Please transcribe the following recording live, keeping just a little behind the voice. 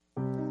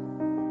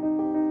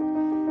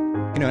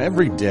You know,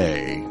 every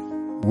day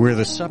we're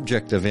the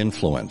subject of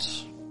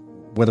influence,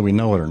 whether we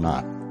know it or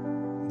not.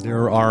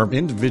 There are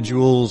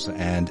individuals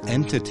and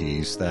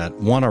entities that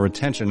want our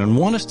attention and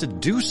want us to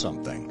do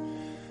something.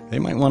 They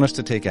might want us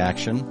to take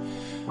action.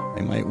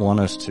 They might want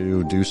us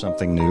to do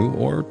something new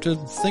or to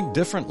think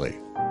differently.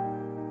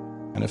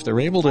 And if they're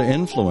able to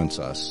influence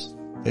us,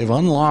 they've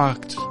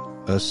unlocked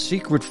a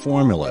secret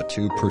formula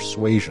to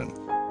persuasion.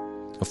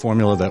 A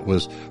formula that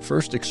was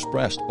first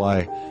expressed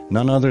by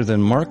none other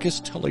than Marcus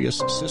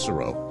Tullius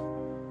Cicero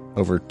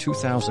over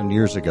 2,000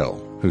 years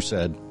ago, who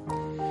said,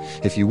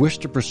 "If you wish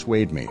to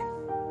persuade me,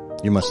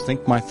 you must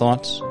think my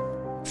thoughts,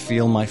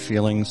 feel my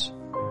feelings,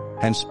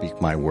 and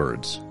speak my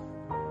words."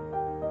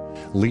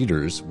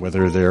 Leaders,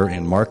 whether they're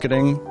in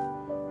marketing,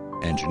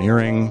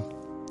 engineering,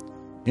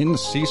 in the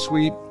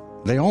C-suite,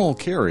 they all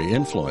carry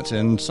influence,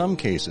 in some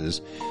cases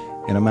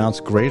in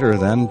amounts greater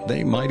than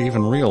they might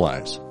even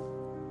realize.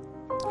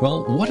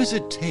 Well, what does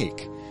it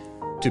take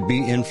to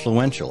be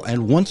influential?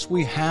 And once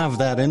we have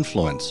that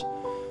influence,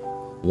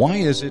 why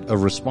is it a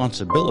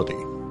responsibility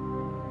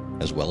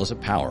as well as a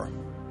power?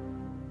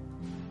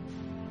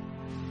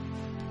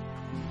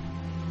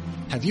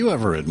 Have you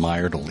ever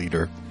admired a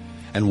leader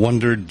and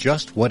wondered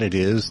just what it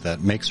is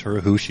that makes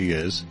her who she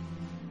is?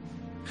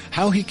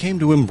 How he came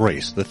to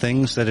embrace the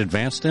things that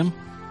advanced him?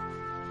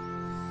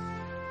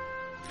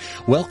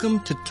 Welcome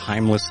to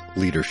Timeless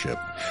Leadership,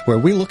 where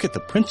we look at the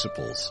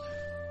principles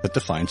that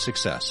define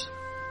success.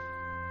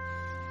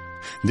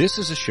 This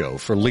is a show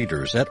for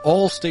leaders at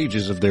all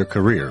stages of their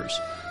careers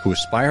who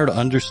aspire to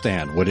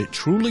understand what it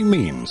truly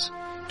means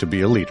to be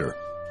a leader.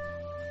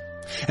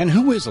 And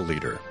who is a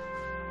leader?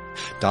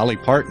 Dolly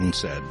Parton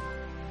said,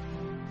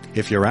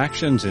 "If your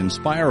actions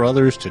inspire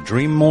others to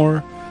dream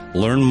more,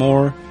 learn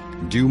more,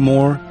 do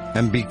more,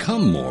 and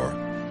become more,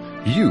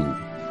 you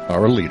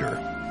are a leader."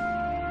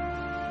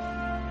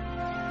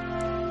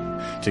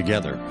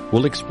 Together,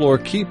 we'll explore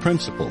key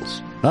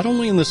principles, not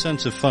only in the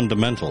sense of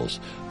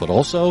fundamentals, but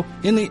also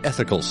in the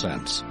ethical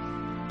sense,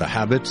 the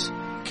habits,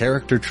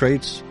 character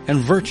traits, and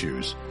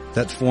virtues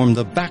that form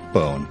the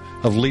backbone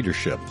of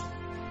leadership.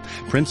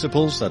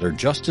 Principles that are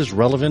just as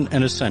relevant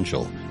and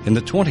essential in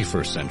the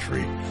 21st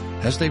century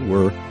as they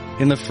were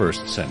in the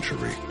first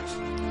century.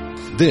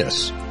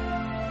 This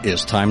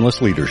is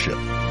Timeless Leadership.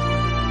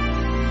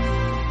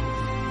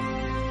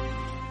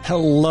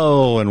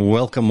 Hello and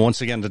welcome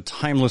once again to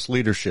Timeless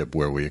Leadership,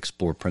 where we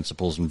explore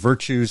principles and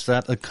virtues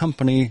that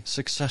accompany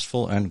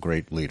successful and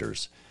great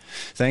leaders.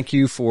 Thank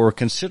you for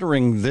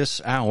considering this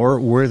hour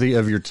worthy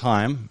of your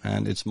time,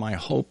 and it's my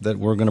hope that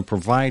we're going to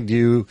provide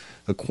you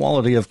the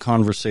quality of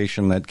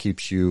conversation that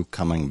keeps you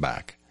coming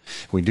back.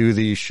 We do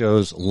these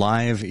shows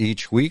live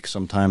each week,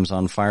 sometimes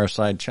on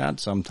Fireside Chat,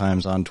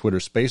 sometimes on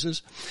Twitter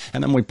Spaces,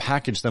 and then we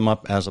package them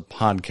up as a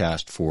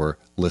podcast for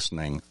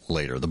listening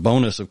later. The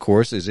bonus, of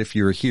course, is if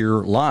you're here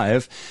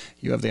live,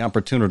 you have the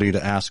opportunity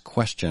to ask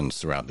questions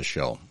throughout the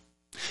show.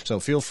 So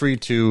feel free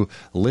to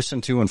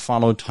listen to and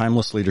follow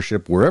Timeless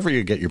Leadership wherever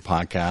you get your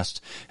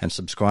podcasts, and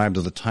subscribe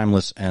to the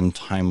Timeless and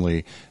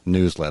Timely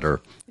newsletter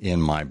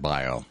in my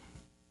bio.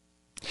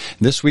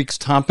 This week's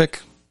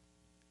topic,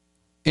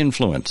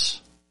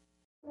 influence.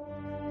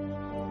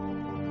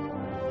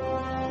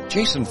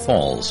 Jason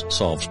Falls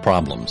solves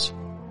problems.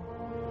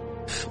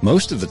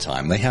 Most of the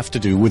time, they have to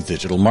do with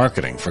digital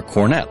marketing for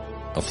Cornet,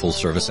 a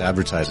full-service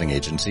advertising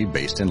agency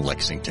based in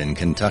Lexington,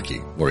 Kentucky,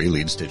 where he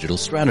leads digital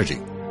strategy.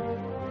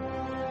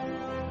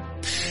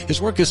 His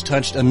work has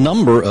touched a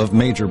number of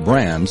major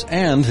brands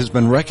and has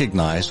been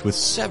recognized with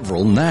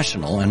several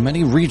national and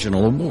many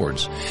regional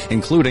awards,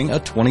 including a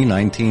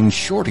 2019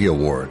 Shorty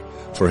Award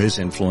for his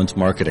influence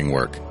marketing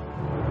work.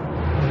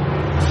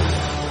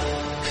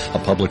 A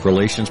public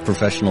relations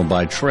professional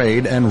by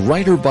trade and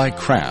writer by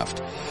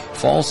craft,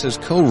 Falls has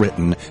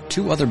co-written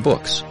 2 other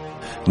books: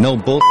 No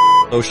Bull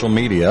Social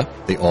Media,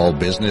 the All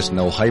Business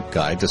No Hype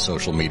Guide to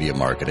Social Media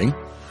Marketing,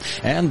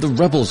 and The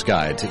Rebel's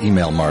Guide to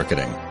Email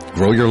Marketing.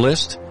 Grow your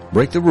list,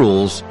 break the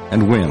rules,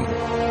 and win.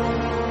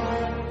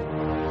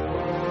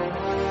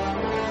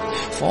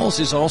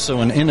 Falls is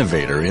also an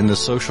innovator in the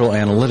social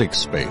analytics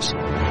space,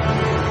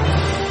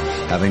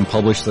 having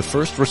published the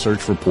first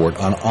research report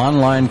on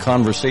online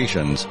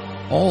conversations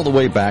all the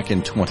way back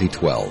in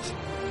 2012.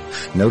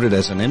 Noted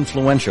as an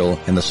influential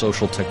in the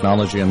social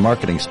technology and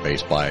marketing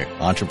space by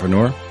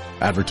Entrepreneur,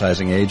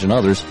 Advertising Age, and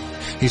others,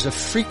 he's a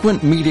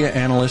frequent media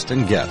analyst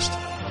and guest,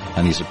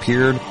 and he's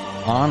appeared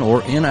on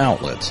or in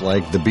outlets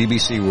like the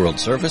BBC World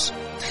Service,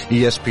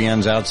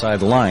 ESPN's Outside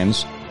the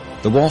Lines,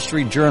 the Wall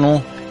Street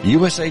Journal,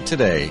 USA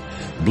Today,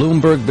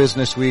 Bloomberg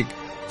Business Week,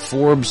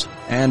 Forbes,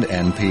 and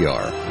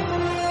NPR.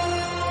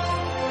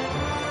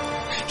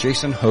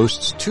 Jason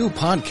hosts 2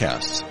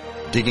 podcasts,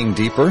 Digging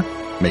Deeper,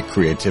 Make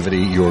Creativity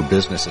Your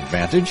Business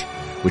Advantage,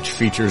 which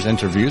features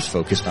interviews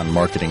focused on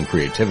marketing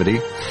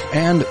creativity,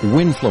 and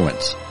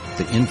Winfluence,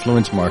 the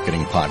Influence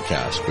Marketing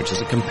Podcast, which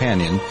is a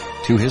companion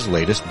to his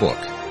latest book,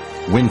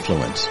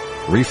 Winfluence,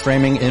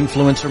 Reframing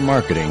Influencer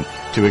Marketing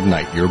to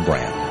Ignite Your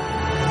Brand.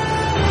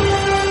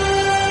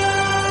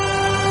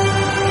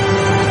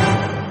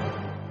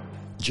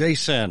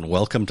 Jason,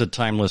 welcome to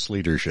Timeless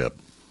Leadership.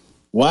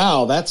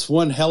 Wow, that's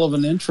one hell of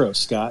an intro,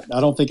 Scott. I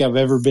don't think I've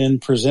ever been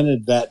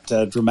presented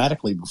that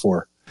dramatically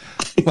before.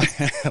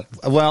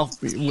 Well,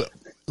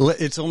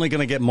 it's only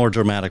going to get more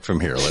dramatic from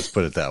here. Let's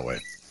put it that way.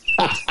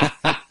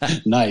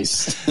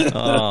 Nice.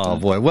 Oh,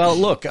 boy. Well,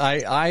 look,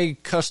 I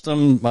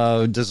custom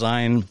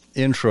design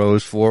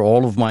intros for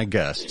all of my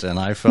guests, and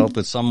I felt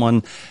that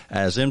someone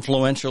as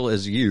influential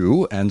as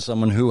you and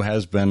someone who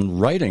has been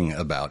writing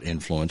about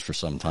influence for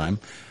some time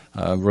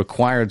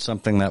required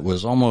something that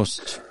was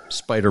almost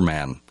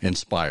Spider-Man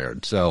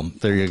inspired. So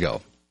there you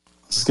go.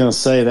 I was going to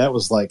say that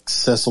was like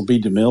Cecil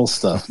B. DeMille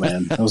stuff,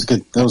 man. That was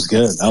good. That was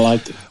good. I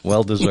liked it.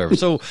 Well deserved.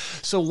 So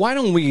why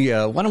don't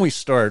we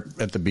start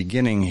at the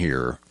beginning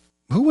here?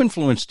 Who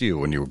influenced you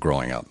when you were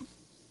growing up?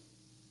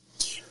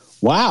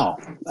 Wow,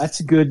 that's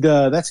a good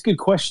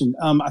question.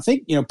 I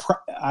think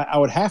I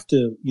would have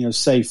to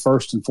say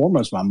first and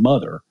foremost my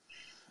mother.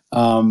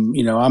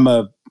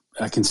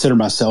 I consider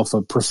myself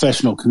a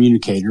professional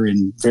communicator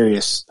in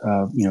various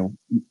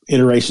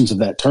iterations of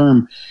that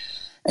term.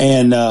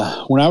 And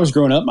when I was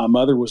growing up, my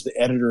mother was the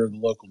editor of the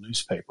local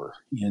newspaper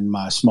in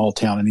my small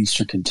town in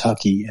eastern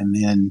Kentucky, and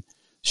then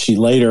she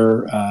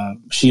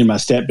and my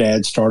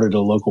stepdad started a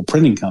local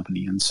printing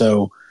company. And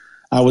so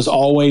I was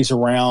always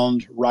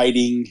around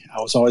writing.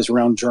 I was always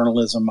around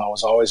journalism. I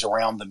was always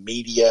around the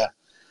media.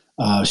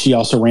 She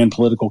also ran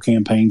political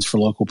campaigns for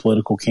local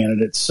political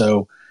candidates.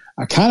 So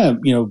I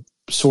kind of,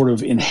 sort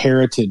of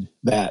inherited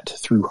that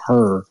through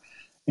her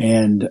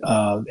and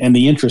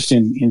the interest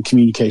in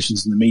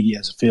communications and the media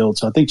as a field.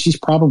 So I think she's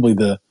probably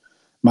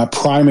my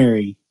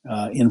primary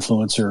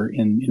influencer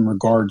in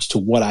regards to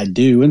what I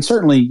do. And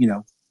certainly,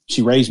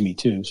 she raised me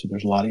too, so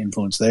there's a lot of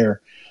influence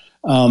there.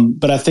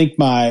 But I think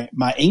my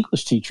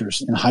English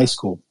teachers in high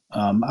school,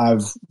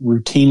 I've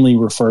routinely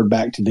referred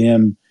back to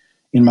them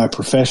in my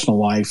professional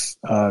life.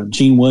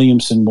 Jean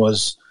Williamson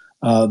was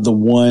the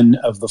one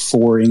of the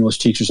four English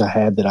teachers I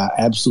had that I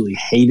absolutely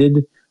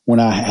hated when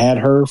I had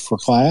her for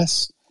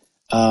class,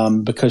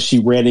 because she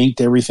red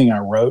inked everything I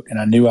wrote, and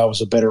I knew I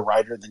was a better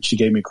writer than she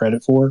gave me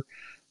credit for.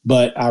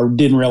 But I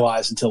didn't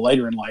realize until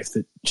later in life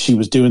that she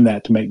was doing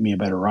that to make me a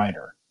better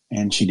writer,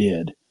 and she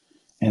did.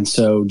 And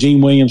so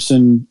Jean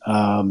Williamson,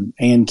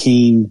 Ann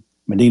Keene,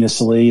 Medina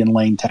Salih, and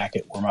Lane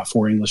Tackett were my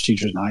four English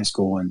teachers in high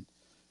school,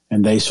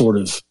 and they sort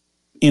of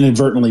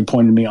inadvertently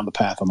pointed me on the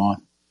path I'm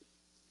on.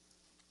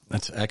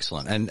 That's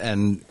excellent.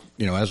 And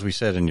as we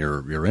said in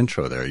your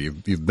intro there,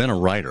 you've been a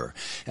writer.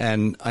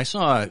 And I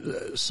saw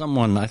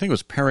someone, I think it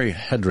was Perry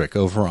Hedrick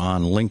over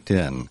on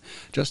LinkedIn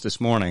just this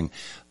morning,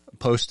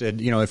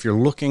 posted, if you're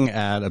looking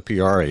at a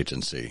PR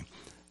agency,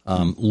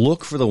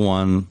 look for the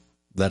one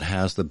that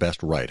has the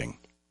best writing.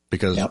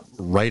 Because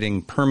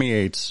writing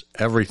permeates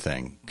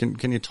everything.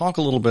 Can you talk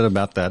a little bit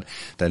about that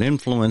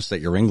influence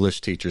that your English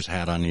teachers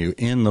had on you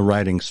in the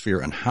writing sphere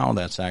and how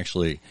that's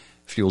actually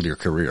fueled your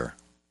career?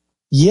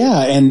 Yeah,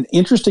 and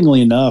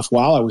interestingly enough,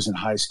 while I was in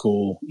high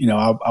school,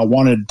 I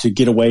wanted to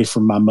get away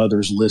from my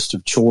mother's list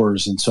of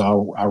chores, and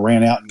so I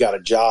ran out and got a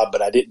job,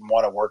 but I didn't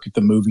want to work at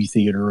the movie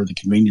theater or the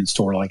convenience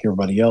store like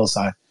everybody else.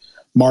 I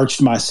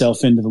marched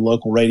myself into the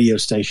local radio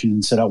station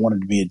and said I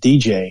wanted to be a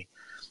DJ,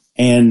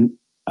 and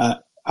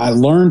I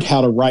learned how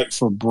to write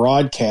for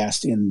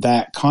broadcast in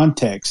that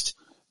context,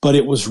 but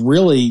it was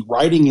really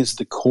writing is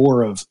the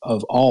core of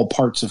all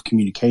parts of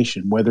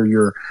communication, whether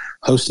you're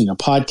hosting a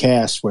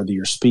podcast, whether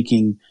you're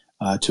speaking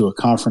to a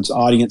conference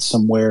audience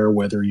somewhere,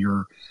 whether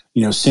you're,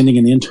 sending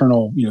an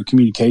internal,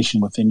 communication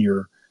within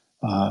your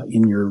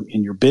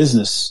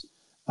business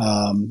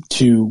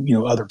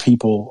to, other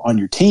people on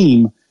your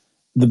team,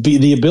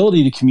 the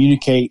ability to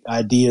communicate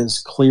ideas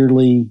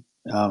clearly,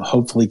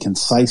 hopefully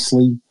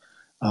concisely,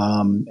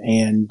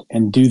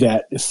 and do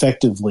that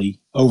effectively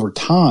over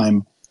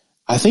time,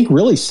 I think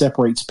really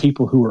separates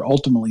people who are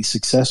ultimately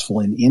successful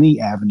in any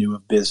avenue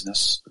of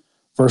business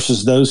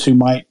versus those who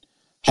might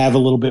have a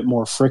little bit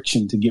more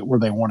friction to get where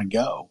they want to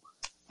go.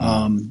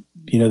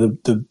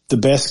 The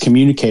best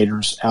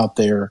communicators out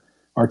there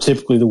are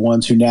typically the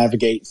ones who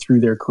navigate through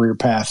their career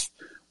path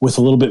with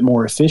a little bit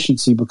more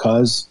efficiency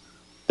because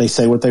they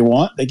say what they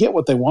want, they get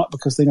what they want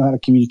because they know how to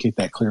communicate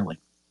that clearly.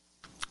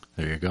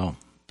 There you go.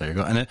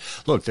 And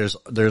look,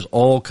 there's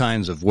all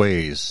kinds of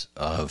ways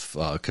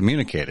of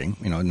communicating,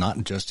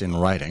 not just in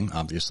writing,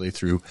 obviously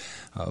through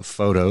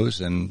photos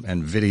and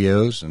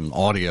videos and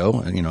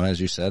audio, and,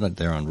 as you said,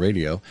 there on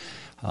radio.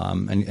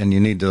 And you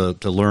need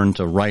to learn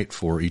to write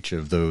for each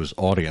of those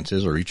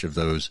audiences or each of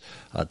those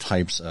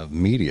types of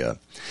media.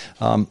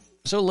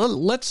 So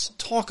let's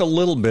talk a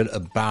little bit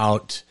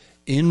about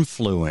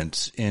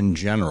influence in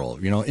general.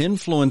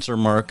 Influencer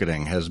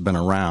marketing has been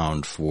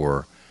around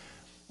for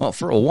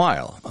a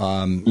while.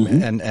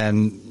 And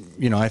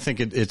I think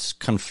it's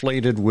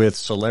conflated with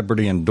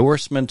celebrity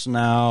endorsements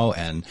now.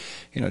 And,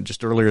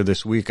 just earlier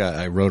this week,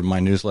 I wrote in my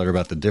newsletter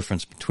about the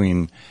difference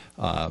between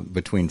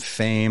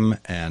fame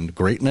and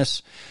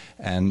greatness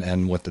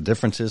and what the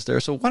difference is there.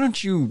 So why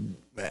don't you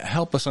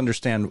help us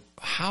understand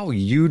how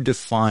you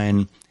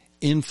define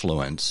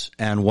influence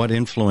and what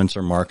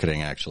influencer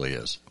marketing actually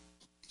is?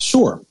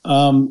 Sure.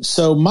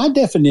 So my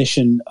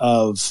definition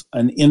of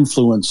an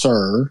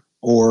influencer,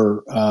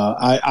 or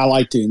I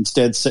like to,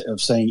 instead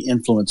of saying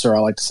influencer, I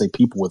like to say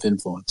people with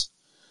influence.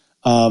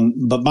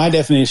 But my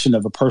definition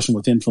of a person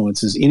with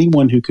influence is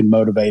anyone who can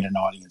motivate an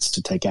audience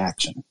to take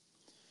action.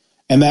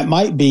 And that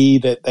might be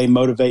that they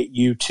motivate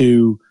you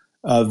to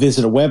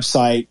visit a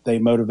website, they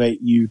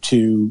motivate you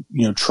to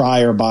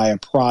try or buy a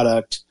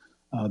product,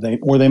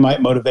 they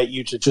might motivate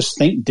you to just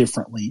think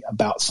differently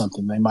about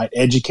something. They might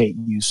educate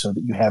you so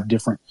that you have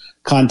different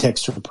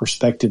context or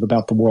perspective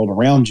about the world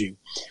around you.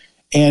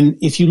 And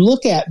if you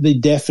look at the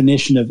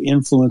definition of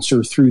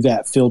influencer through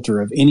that filter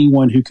of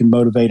anyone who can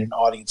motivate an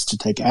audience to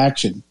take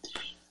action,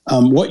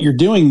 what you're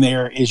doing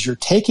there is you're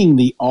taking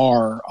the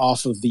R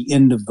off of the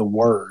end of the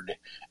word.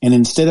 And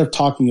instead of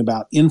talking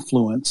about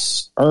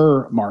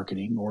influencer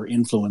marketing or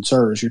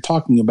influencers, you're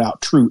talking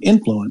about true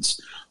influence,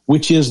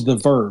 which is the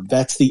verb.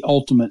 That's the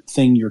ultimate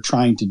thing you're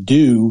trying to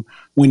do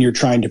when you're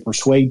trying to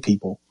persuade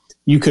people.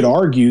 You could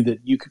argue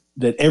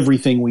that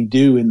everything we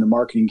do in the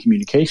marketing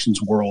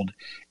communications world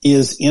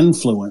is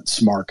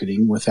influence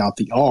marketing without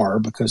the R,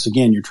 because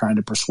again, you're trying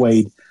to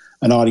persuade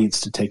an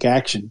audience to take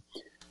action.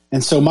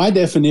 And so my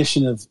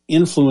definition of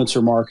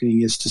influencer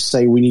marketing is to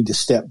say we need to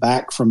step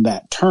back from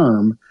that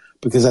term,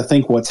 because I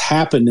think what's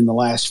happened in the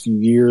last few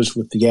years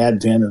with the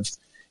advent of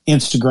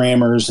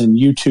Instagrammers and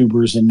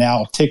YouTubers and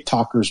now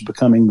TikTokers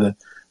becoming the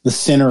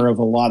center of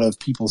a lot of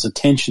people's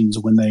attentions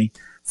when they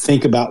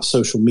think about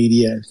social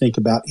media and think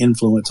about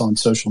influence on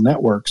social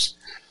networks,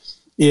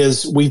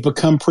 is we've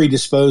become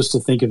predisposed to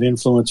think of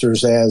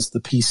influencers as the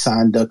peace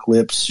sign, duck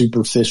lips,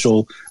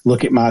 superficial,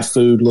 look at my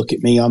food, look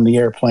at me on the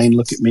airplane,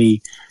 look at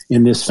me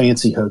in this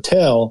fancy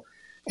hotel.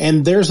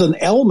 And there's an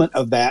element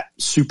of that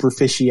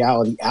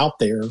superficiality out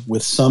there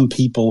with some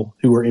people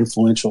who are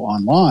influential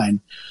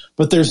online,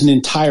 but there's an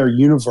entire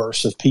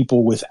universe of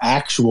people with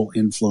actual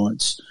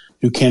influence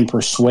who can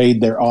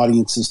persuade their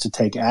audiences to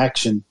take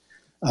action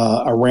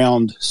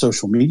around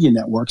social media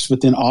networks,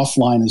 but then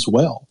offline as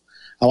well.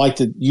 I like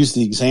to use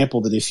the example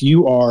that if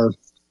you are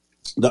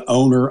the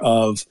owner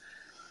of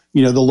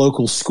the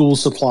local school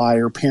supply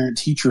or parent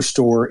teacher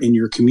store in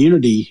your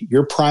community,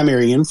 your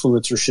primary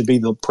influencer should be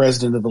the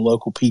president of the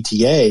local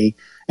PTA,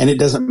 and it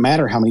doesn't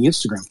matter how many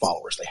Instagram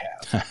followers they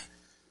have.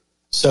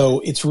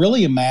 So it's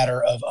really a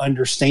matter of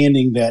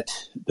understanding that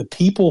the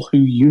people who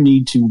you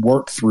need to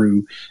work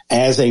through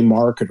as a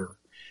marketer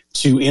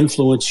to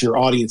influence your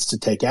audience to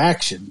take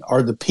action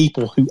are the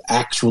people who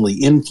actually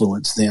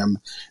influence them,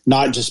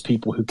 not just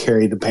people who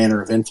carry the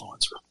banner of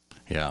influencer.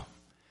 Yeah.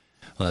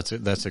 Well,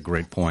 that's a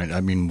great point. I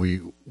mean,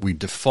 we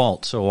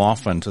default so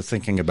often to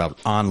thinking about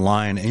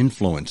online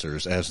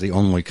influencers as the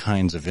only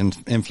kinds of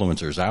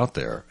influencers out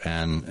there,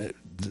 and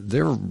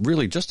they're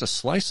really just a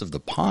slice of the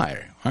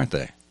pie, aren't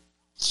they?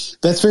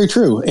 That's very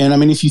true. And I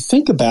mean, if you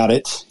think about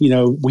it,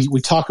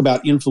 we talk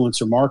about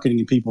influencer marketing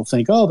and people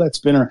think, oh, that's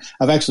been,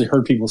 I've actually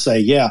heard people say,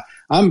 yeah,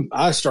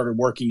 I started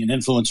working in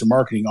influencer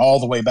marketing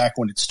all the way back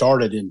when it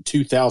started in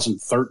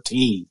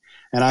 2013.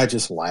 And I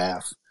just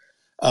laugh.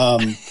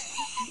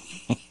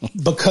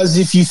 Because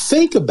if you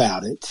think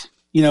about it,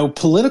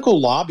 political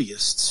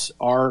lobbyists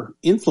are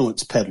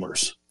influence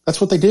peddlers.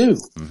 That's what they do,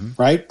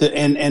 right?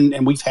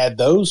 And we've had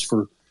those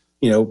for,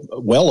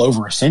 well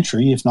over a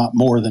century, if not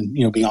more than,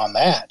 beyond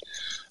that.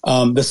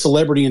 The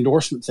celebrity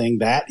endorsement thing,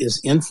 that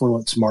is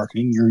influence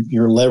marketing.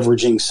 You're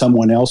leveraging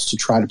someone else to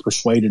try to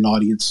persuade an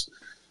audience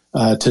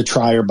to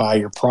try or buy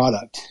your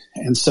product.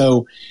 And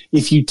so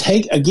if you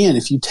take out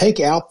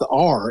the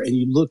R and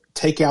you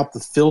take out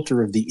the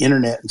filter of the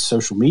internet and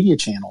social media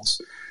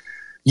channels,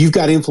 you've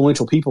got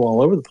influential people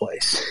all over the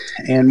place.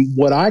 And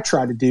what I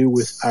try to do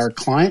with our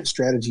client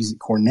strategies at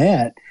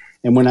Cornet,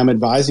 and when I'm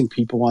advising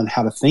people on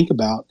how to think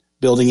about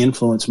building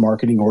influence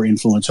marketing or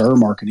influencer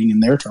marketing in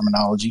their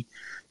terminology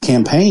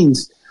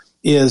campaigns,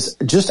 is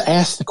just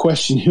ask the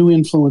question, who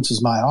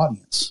influences my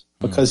audience?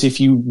 Because if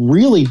you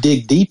really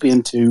dig deep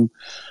into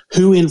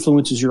who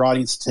influences your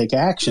audience to take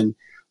action,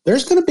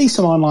 there's going to be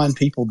some online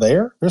people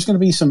there. There's going to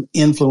be some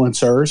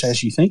influencers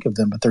as you think of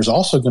them, but there's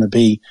also going to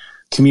be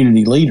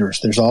community leaders.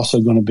 There's also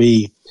going to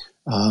be,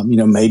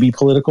 maybe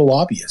political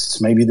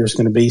lobbyists. Maybe there's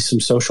going to be some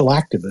social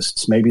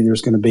activists. Maybe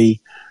there's going to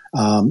be,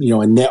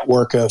 a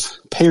network of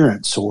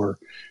parents or,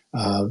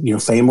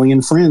 family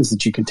and friends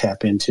that you can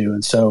tap into.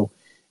 And so,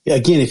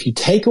 again, if you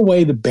take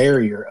away the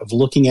barrier of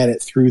looking at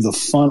it through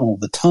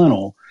the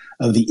tunnel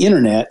of the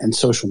internet and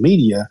social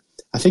media,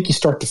 I think you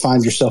start to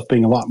find yourself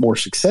being a lot more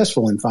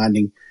successful in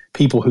finding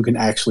people who can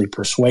actually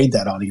persuade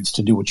that audience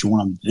to do what you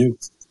want them to do.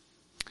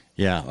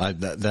 Yeah,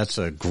 that's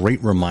a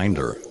great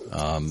reminder.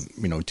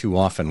 Too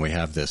often we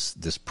have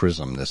this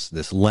prism,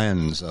 this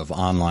lens of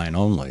online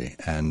only,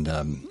 and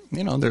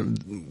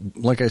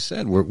like I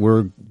said,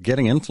 we're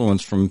getting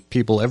influence from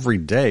people every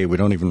day. We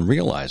don't even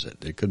realize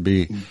it. It could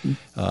be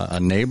a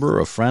neighbor,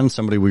 a friend,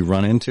 somebody we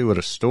run into at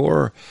a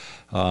store.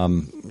 A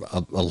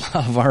lot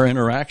of our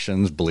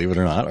interactions, believe it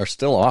or not, are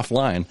still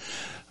offline,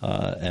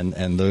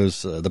 and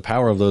those the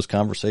power of those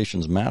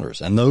conversations matters.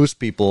 And those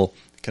people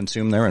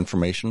consume their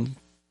information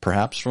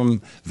perhaps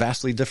from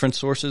vastly different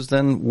sources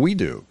than we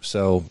do.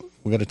 So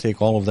we got to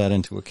take all of that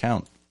into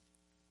account.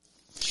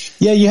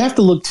 Yeah, you have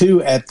to look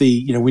too at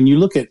when you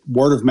look at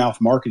word of mouth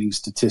marketing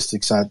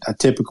statistics, I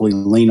typically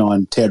lean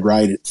on Ted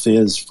Wright at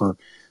Fizz for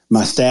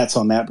my stats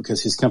on that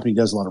because his company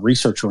does a lot of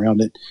research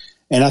around it.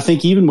 And I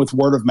think even with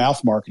word of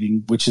mouth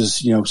marketing, which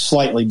is,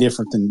 slightly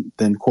different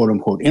than quote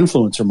unquote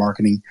influencer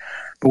marketing.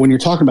 But when you're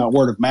talking about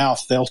word of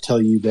mouth, they'll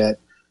tell you that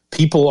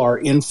people are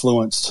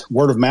influenced.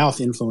 Word of mouth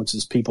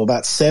influences people.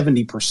 About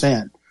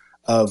 70%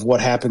 of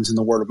what happens in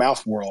the word of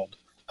mouth world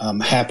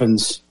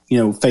happens,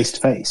 face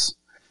to face.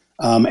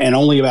 And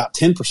only about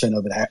 10%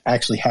 of it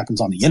actually happens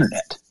on the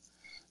internet.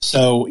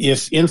 So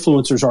if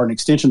influencers are an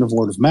extension of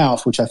word of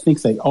mouth, which I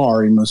think they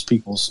are in most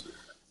people's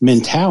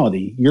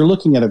mentality, you're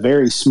looking at a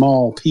very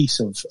small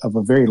piece of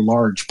a very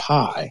large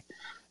pie.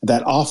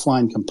 That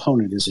offline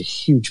component is a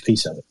huge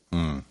piece of it.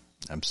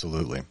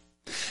 Absolutely.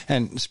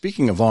 And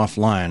speaking of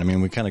offline, I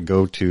mean, we kind of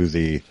go to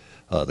the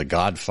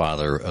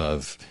godfather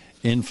of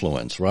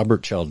influence,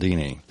 Robert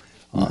Cialdini.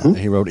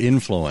 He wrote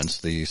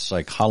Influence, the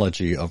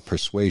Psychology of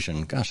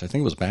Persuasion. Gosh, I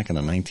think it was back in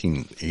the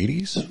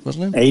 1980s,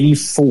 wasn't it?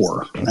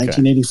 84, okay.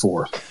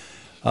 1984.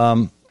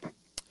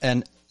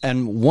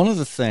 And one of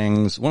the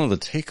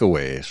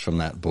takeaways from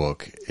that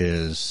book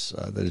is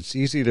that it's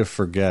easy to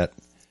forget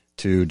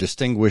to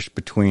distinguish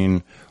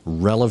between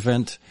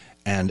relevant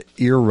and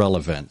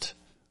irrelevant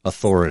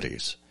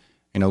authorities.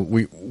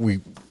 We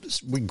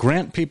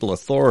grant people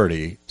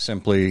authority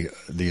simply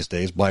these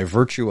days by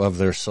virtue of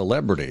their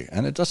celebrity,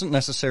 and it doesn't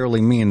necessarily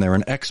mean they're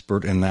an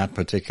expert in that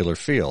particular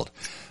field.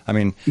 I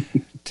mean,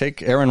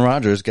 take Aaron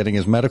Rodgers getting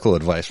his medical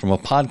advice from a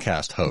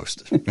podcast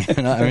host.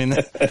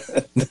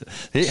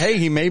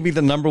 He may be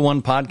the number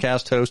one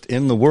podcast host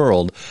in the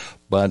world,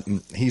 but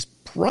he's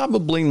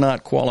probably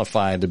not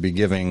qualified to be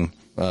giving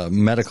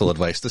medical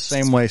advice the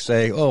same way,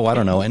 say, an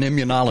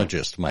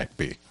immunologist might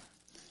be.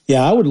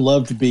 Yeah, I would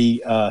love to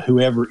be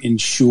whoever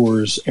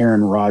insures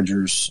Aaron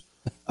Rodgers'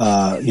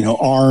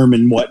 arm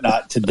and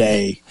whatnot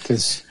today,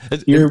 because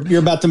you're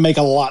about to make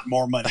a lot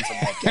more money from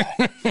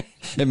that guy.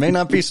 It may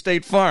not be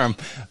State Farm.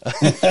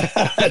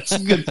 That's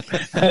good.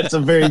 That's a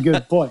very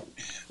good point.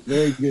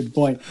 Very good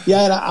point.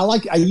 Yeah, and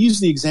I use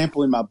the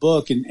example in my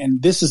book,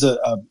 and this is a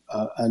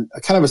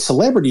kind of a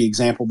celebrity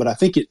example, but I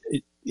think it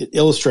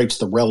illustrates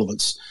the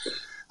relevance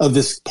of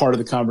this part of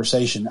the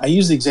conversation. I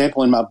use the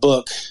example in my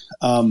book.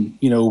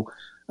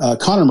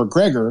 Conor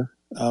McGregor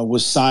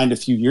was signed a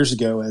few years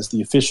ago as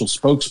the official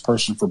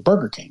spokesperson for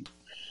Burger King.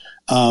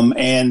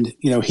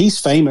 He's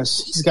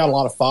famous. He's got a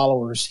lot of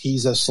followers.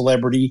 He's a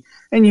celebrity.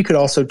 And you could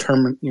also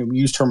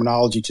use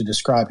terminology to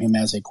describe him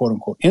as a quote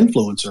unquote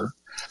influencer.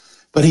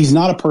 But he's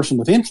not a person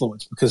with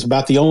influence, because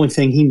about the only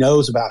thing he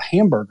knows about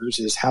hamburgers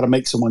is how to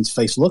make someone's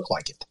face look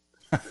like it.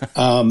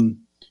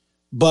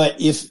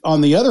 But if, on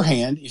the other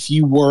hand, if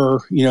you were,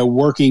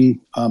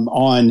 working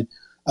on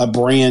a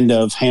brand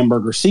of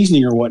hamburger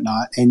seasoning or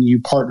whatnot, and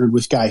you partnered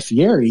with Guy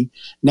Fieri,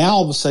 now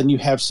all of a sudden you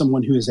have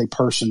someone who is a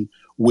person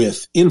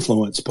with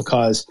influence,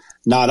 because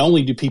not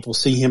only do people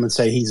see him and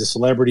say he's a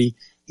celebrity,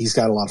 he's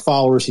got a lot of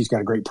followers, he's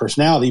got a great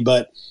personality,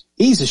 but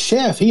he's a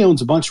chef. He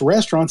owns a bunch of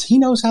restaurants. He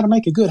knows how to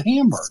make a good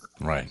hamburger.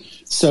 Right.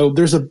 So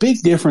there's a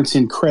big difference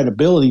in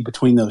credibility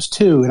between those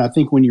two. And I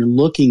think when you're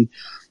looking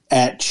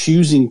at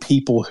choosing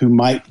people who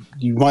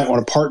you might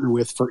want to partner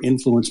with for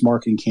influence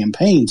marketing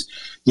campaigns,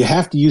 you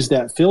have to use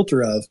that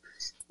filter of,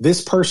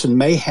 this person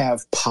may have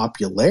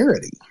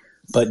popularity,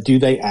 but do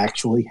they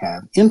actually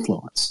have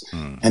influence?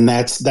 And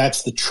that's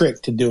the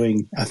trick to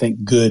doing, I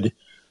think, good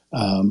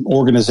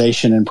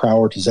organization and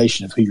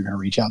prioritization of who you're going to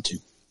reach out to.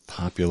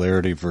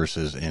 Popularity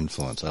versus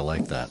influence. I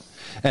like that.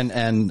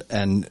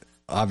 And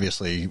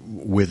obviously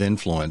with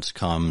influence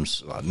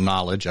comes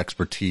knowledge,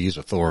 expertise,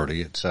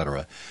 authority,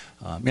 etc.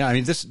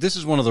 This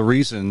is one of the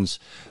reasons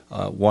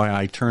why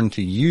I turn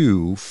to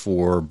you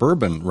for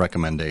bourbon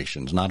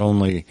recommendations. Not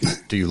only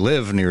do you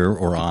live near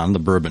or on the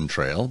Bourbon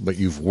Trail, but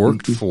you've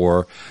worked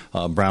for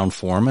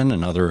Brown-Forman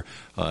and other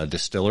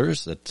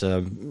distillers that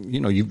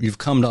you've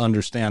come to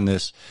understand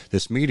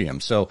this medium.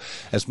 So,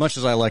 as much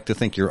as I like to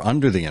think you're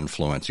under the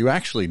influence, you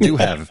actually do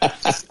have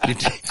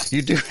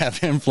you do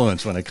have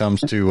influence when it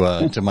comes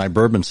to my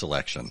bourbon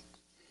selection.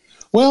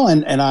 Well,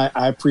 and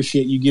I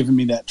appreciate you giving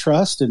me that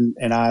trust,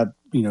 and I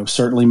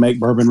certainly make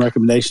bourbon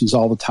recommendations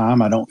all the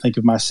time. I don't think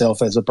of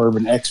myself as a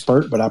bourbon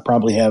expert, but I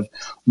probably have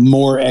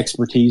more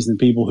expertise than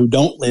people who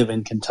don't live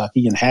in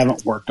Kentucky and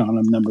haven't worked on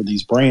a number of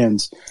these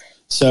brands.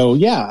 So,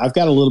 yeah, I've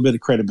got a little bit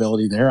of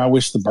credibility there. I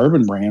wish the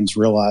bourbon brands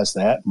realized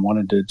that and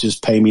wanted to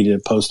just pay me to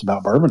post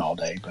about bourbon all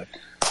day, but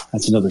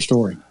that's another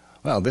story.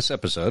 Well, this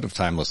episode of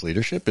Timeless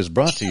Leadership is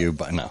brought to you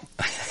by no.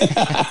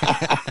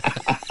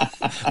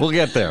 We'll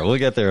get there. We'll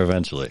get there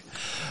eventually.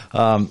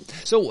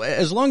 So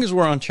as long as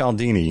we're on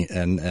Cialdini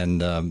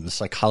and the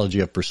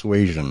psychology of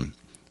persuasion,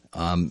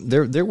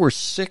 there were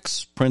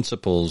 6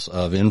 principles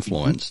of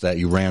influence that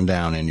you ran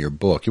down in your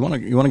book. You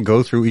want to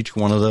go through each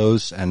one of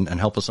those and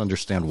help us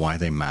understand why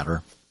they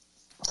matter?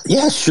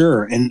 Yeah,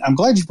 sure. And I'm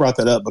glad you brought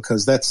that up,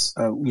 because that's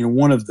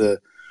one of the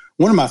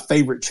one of my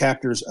favorite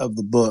chapters of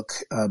the book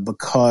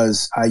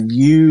because I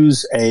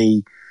use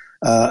a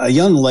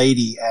young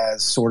lady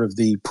as sort of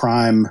the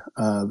prime,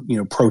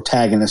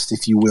 protagonist,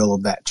 if you will,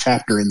 of that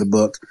chapter in the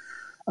book,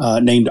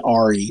 named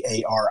Ari,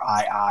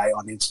 Arii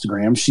on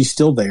Instagram. She's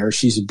still there.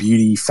 She's a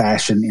beauty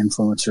fashion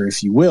influencer,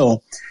 if you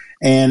will.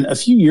 And a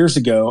few years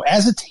ago,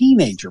 as a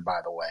teenager, by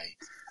the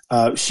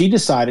way, she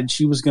decided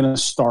she was going to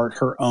start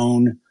her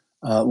own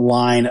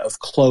line of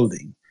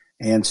clothing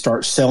and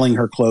start selling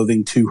her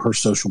clothing to her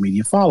social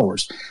media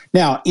followers.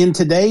 Now, in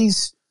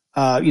today's,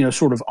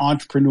 sort of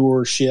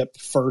entrepreneurship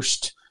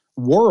first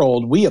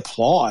world, we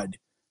applaud,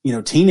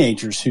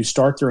 teenagers who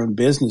start their own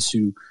business,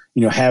 who,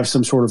 have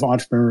some sort of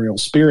entrepreneurial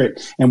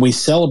spirit. And we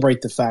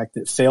celebrate the fact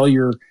that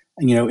failure,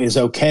 is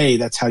okay.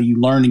 That's how you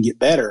learn and get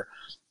better.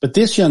 But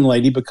this young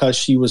lady, because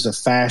she was a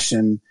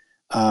fashion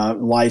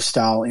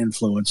lifestyle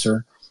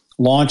influencer,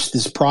 launched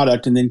this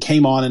product and then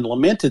came on and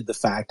lamented the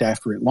fact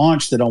after it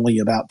launched that only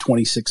about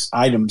 26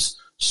 items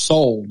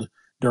sold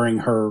during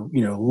her,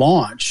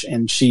 launch.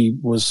 And she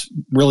was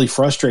really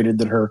frustrated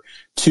that her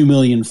 2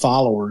 million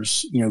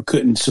followers,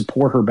 couldn't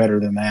support her better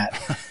than that.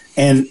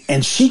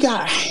 And she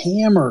got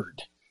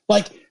hammered.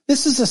 Like,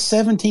 this is a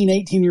 17,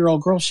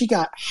 18-year-old girl. She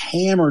got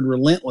hammered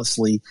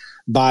relentlessly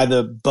by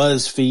the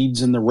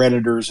BuzzFeeds and the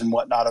Redditors and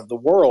whatnot of the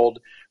world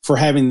for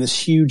having this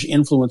huge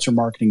influencer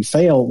marketing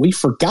fail. We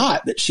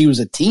forgot that she was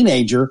a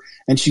teenager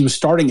and she was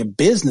starting a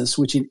business,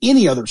 which in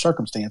any other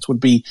circumstance would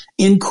be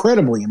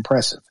incredibly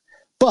impressive.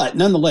 But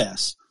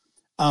nonetheless,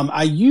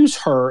 I use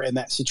her in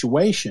that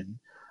situation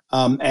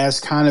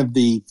as kind of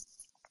the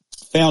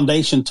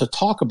foundation to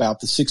talk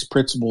about the 6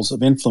 principles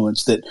of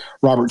influence that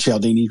Robert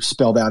Cialdini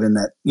spelled out in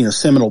that,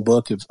 seminal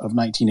book of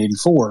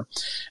 1984.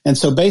 And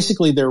so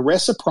basically they're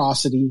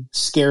reciprocity,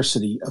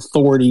 scarcity,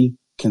 authority,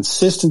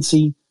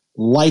 consistency,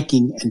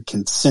 liking, and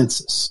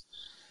consensus.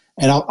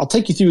 And I'll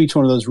take you through each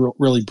one of those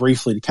really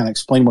briefly to kind of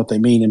explain what they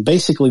mean. And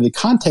basically the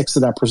context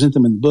that I present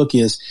them in the book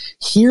is,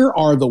 here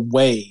are the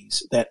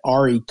ways that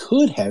Ari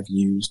could have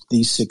used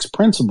these 6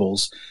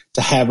 principles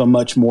to have a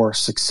much more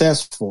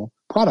successful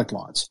product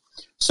launch.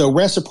 So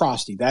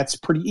reciprocity, that's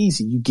pretty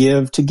easy. You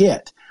give to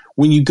get.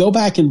 When you go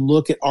back and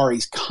look at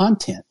Ari's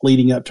content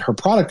leading up to her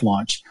product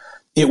launch,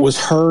 it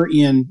was her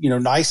in,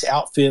 nice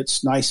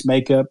outfits, nice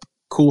makeup,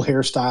 cool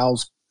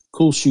hairstyles,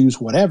 cool shoes,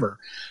 whatever.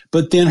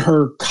 But then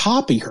her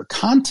copy, her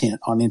content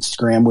on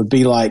Instagram would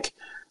be like,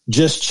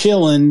 just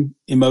chilling,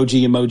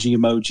 emoji, emoji,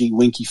 emoji,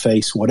 winky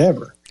face,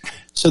 whatever.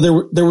 So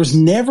there was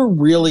never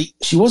really,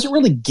 she wasn't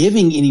really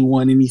giving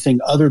anyone anything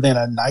other than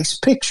a nice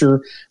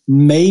picture,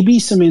 maybe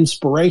some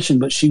inspiration,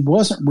 but she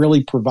wasn't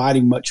really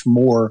providing much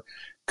more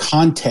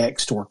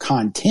context or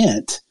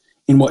content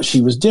in what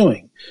she was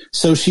doing.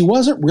 So she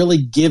wasn't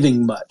really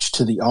giving much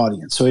to the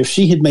audience. So if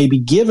she had maybe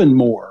given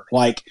more,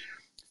 like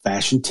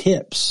fashion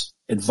tips,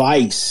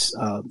 advice,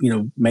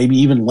 maybe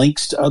even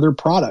links to other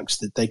products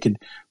that they could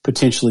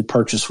potentially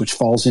purchase, which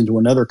falls into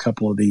another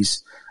couple of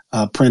these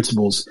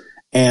principles.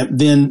 And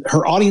then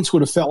her audience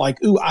would have felt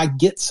like, ooh, I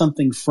get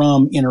something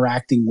from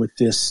interacting with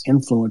this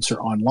influencer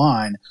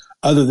online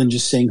other than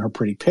just seeing her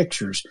pretty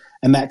pictures.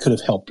 And that could have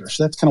helped her.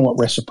 So that's kind of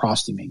what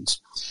reciprocity means.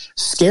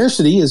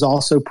 Scarcity is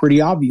also pretty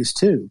obvious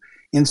too.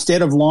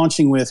 Instead of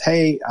launching with,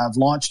 hey, I've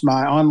launched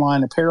my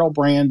online apparel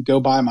brand,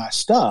 go buy my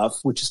stuff,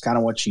 which is kind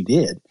of what she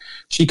did.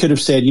 She could have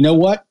said, you know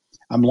what?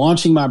 I'm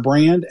launching my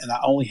brand and I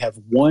only have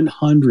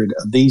 100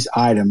 of these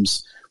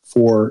items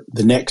for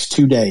the next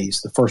 2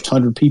 days. The first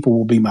 100 people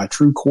will be my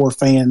true core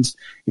fans.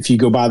 If you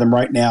go buy them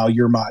right now,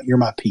 you're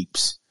my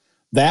peeps.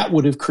 That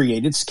would have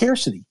created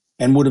scarcity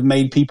and would have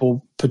made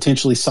people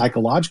potentially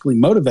psychologically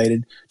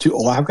motivated to,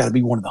 I've got to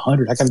be one of the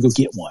 100. I got to go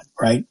get one,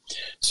 right?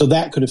 So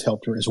that could have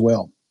helped her as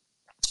well.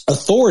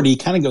 Authority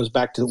kind of goes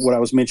back to what I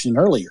was mentioning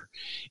earlier.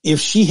 If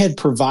she had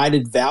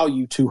provided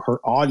value to her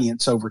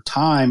audience over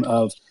time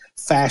of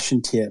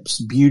fashion tips,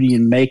 beauty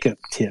and makeup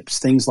tips,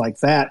 things like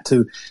that,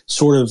 to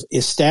sort of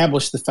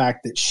establish the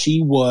fact that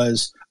she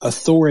was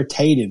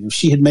authoritative. If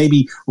she had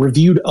maybe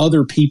reviewed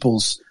other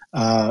people's,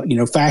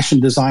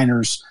 fashion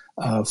designers'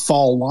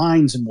 fall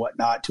lines and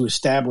whatnot to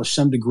establish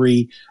some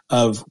degree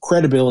of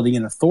credibility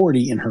and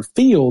authority in her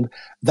field,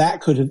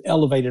 that could have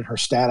elevated her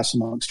status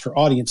amongst her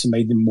audience and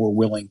made them more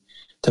willing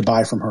to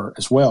buy from her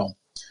as well.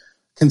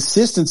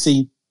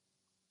 Consistency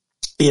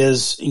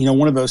is,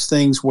 one of those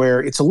things where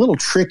it's a little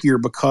trickier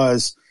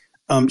because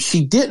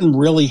she didn't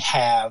really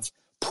have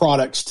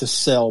products to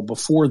sell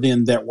before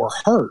then that were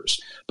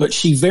hers, but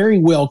she very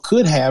well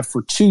could have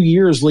for 2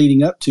 years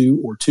leading up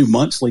to, or 2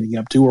 months leading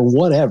up to, or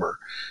whatever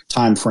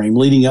time frame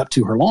leading up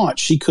to her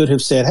launch. She could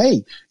have said,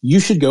 hey, you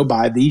should go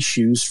buy these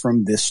shoes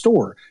from this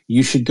store.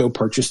 You should go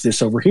purchase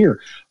this over here.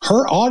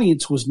 Her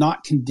audience was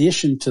not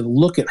conditioned to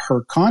look at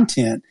her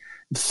content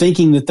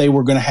thinking that they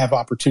were going to have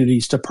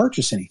opportunities to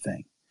purchase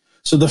anything.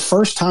 So the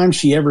first time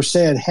she ever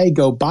said, hey,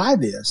 go buy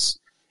this,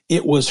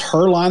 it was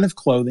her line of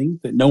clothing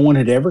that no one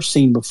had ever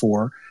seen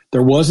before.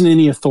 There wasn't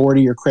any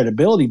authority or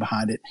credibility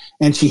behind it.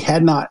 And she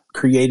had not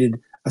created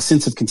a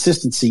sense of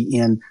consistency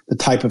in the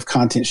type of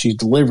content she's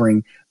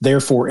delivering,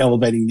 therefore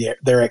elevating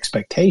their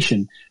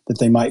expectation that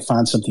they might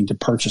find something to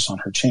purchase on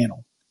her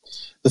channel.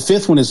 The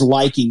fifth one is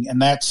liking,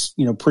 and that's,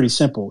 pretty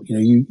simple.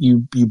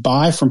 You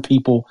buy from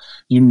people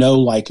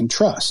like, and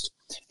trust.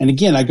 And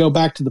again, I go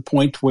back to the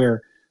point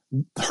where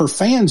her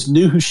fans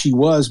knew who she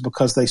was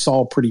because they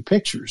saw pretty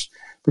pictures,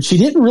 but she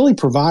didn't really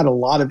provide a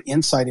lot of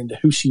insight into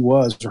who she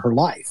was or her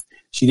life.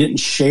 She didn't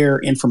share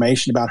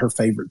information about her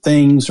favorite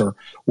things or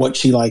what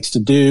she likes to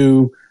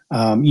do.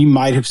 You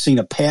might have seen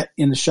a pet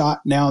in the shot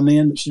now and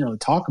then, but she didn't really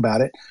talk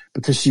about it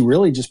because she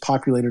really just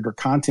populated her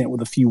content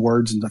with a few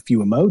words and a few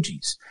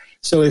emojis.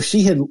 So if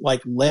she had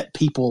let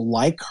people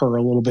like her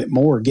a little bit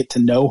more, get to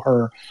know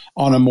her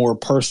on a more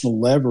personal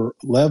level,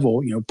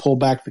 pull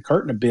back the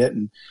curtain a bit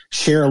and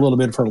share a little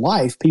bit of her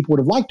life, people would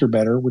have liked her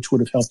better, which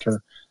would have helped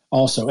her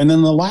also. And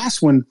then the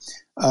last one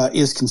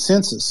is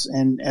consensus.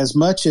 And as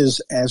much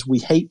as we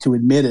hate to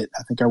admit it,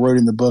 I think I wrote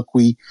in the book,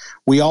 we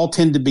all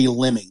tend to be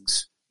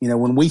lemmings.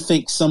 When we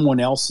think someone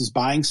else is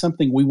buying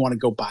something, we want to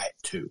go buy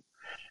it too.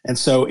 And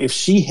so if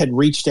she had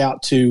reached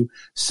out to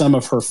some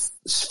of her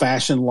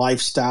fashion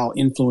lifestyle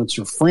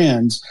influencer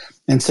friends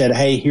and said,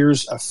 hey,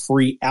 here's a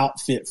free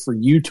outfit for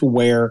you to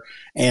wear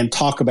and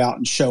talk about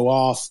and show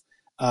off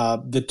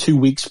the 2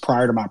 weeks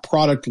prior to my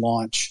product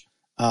launch,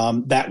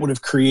 that would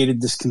have created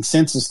this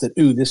consensus that,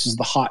 this is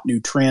the hot new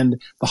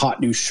trend, the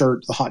hot new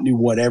shirt, the hot new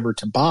whatever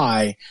to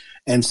buy.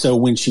 And so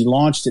when she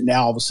launched it,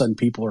 now all of a sudden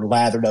people are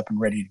lathered up and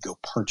ready to go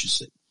purchase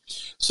it.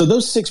 So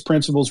those 6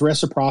 principles,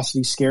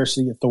 reciprocity,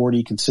 scarcity,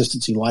 authority,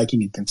 consistency,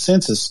 liking, and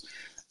consensus,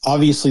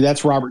 obviously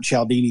that's Robert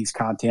Cialdini's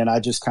content. I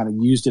just kind of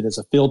used it as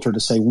a filter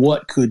to say,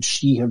 what could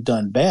she have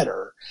done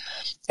better?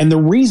 And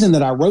the reason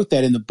that I wrote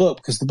that in the book,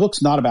 because the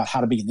book's not about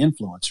how to be an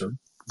influencer.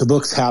 The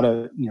book's how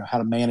to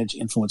manage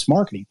influence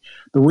marketing.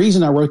 The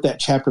reason I wrote that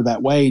chapter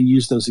that way and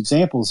used those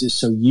examples is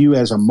so you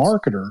as a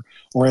marketer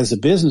or as a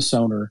business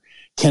owner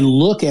can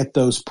look at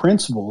those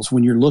principles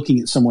when you're looking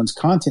at someone's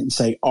content and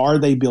say, are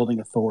they building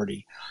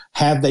authority?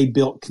 Have they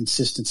built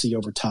consistency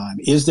over time?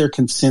 Is there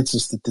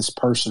consensus that this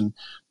person,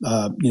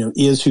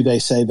 is who they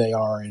say they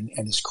are and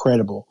is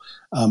credible?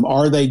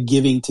 Are they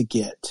giving to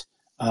get?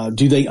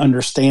 Do they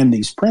understand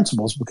these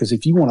principles? Because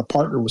if you want to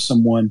partner with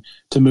someone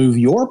to move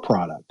your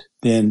product,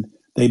 then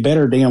they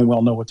better damn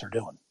well know what they're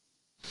doing.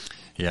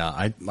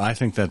 Yeah, I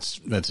think that's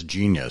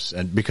genius.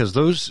 And because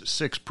those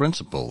 6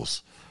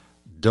 principles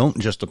don't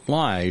just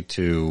apply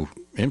to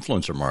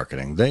influencer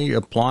marketing, they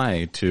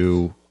apply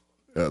to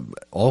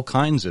all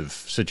kinds of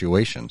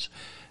situations.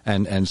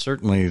 And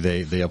certainly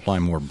they apply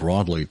more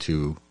broadly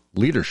to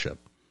leadership.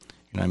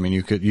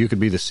 You could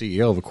be the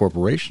CEO of a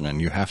corporation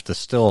and you have to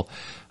still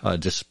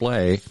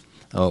display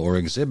or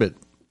exhibit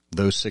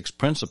those 6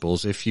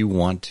 principles if you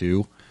want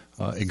to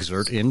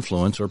exert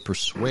influence or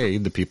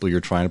persuade the people you're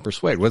trying to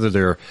persuade, whether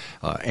they're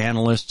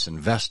analysts,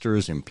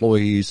 investors,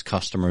 employees,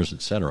 customers,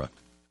 etc.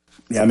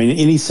 Yeah,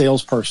 any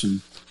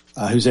salesperson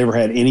who's ever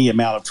had any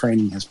amount of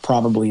training has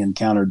probably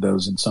encountered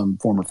those in some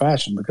form or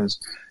fashion, because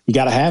you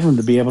got to have them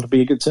to be able to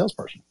be a good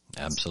salesperson.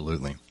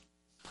 Absolutely.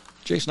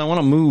 Jason, I want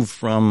to move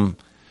from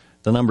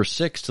the number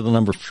 6 to the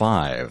number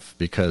 5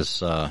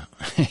 because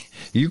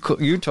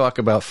you talk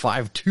about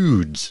 5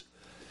 tudes.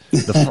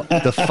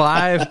 The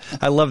 5,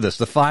 I love this,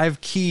 the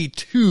 5 key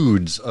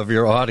tudes of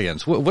your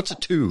audience. What's a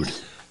tude?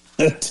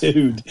 A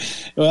tude.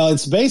 Well,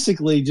 it's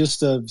basically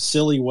just a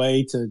silly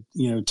way to,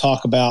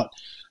 talk about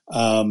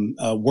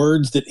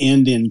words that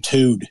end in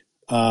tude.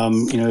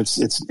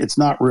 It's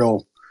not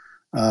real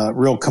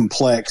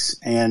complex,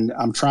 and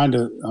I'm trying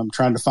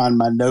to find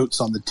my notes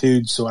on the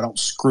tudes so I don't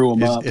screw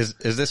them up. Is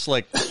this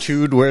like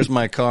tude? Where's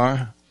my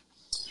car?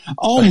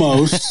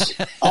 Almost.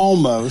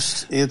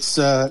 It's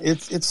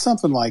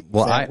something like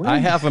that. Well, I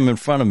have them in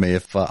front of me.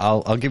 If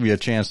I'll give you a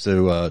chance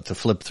to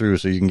flip through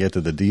so you can get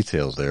to the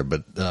details there.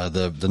 But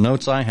the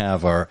notes I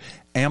have are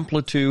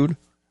amplitude,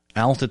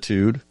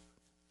 altitude,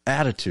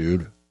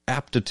 attitude,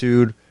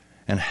 aptitude,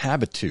 and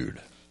habitude.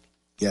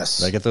 Yes.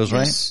 Did I get those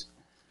right? Yes.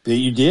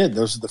 You did.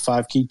 Those are the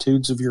 5 key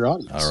tudes of your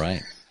audience. All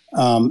right.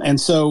 And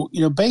so,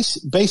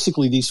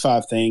 basically these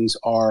 5 things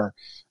are,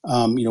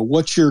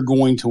 what you're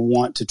going to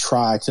want to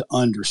try to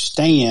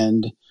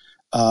understand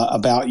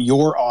about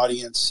your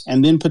audience,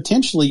 and then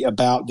potentially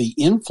about the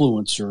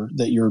influencer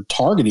that you're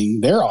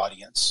targeting, their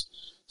audience,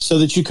 so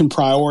that you can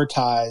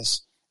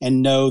prioritize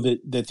and know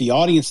that the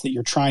audience that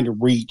you're trying to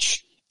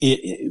reach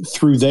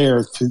through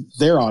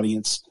their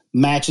audience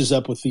matches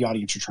up with the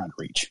audience you're trying to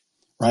reach.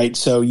 Right.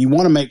 So you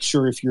want to make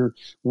sure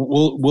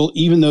we'll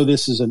even though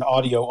this is an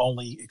audio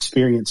only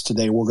experience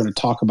today, we're going to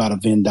talk about a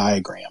Venn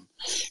diagram.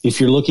 If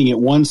you're looking at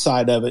one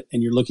side of it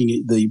and you're looking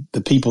at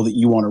the people that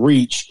you want to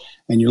reach,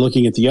 and you're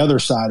looking at the other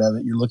side of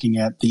it, you're looking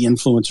at the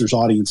influencer's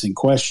audience in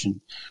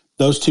question,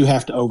 those two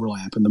have to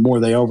overlap. And the more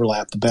they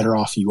overlap, the better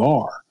off you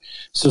are.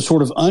 So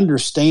sort of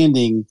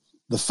understanding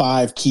the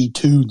 5 key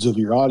tudes of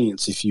your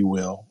audience, if you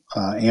will,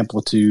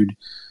 amplitude,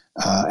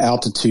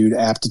 altitude,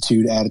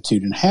 aptitude,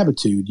 attitude, and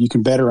habitude, you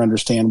can better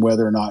understand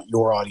whether or not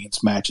your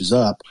audience matches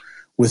up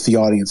with the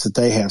audience that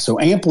they have. So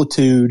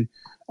amplitude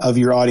of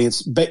your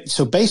audience.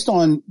 So based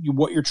on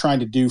what you're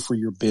trying to do for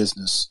your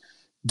business,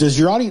 does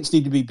your audience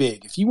need to be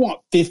big? If you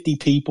want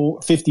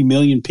 50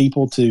 million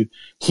people to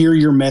hear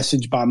your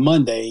message by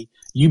Monday,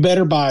 you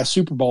better buy a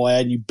Super Bowl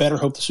ad. You better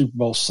hope the Super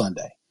Bowl's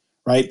Sunday,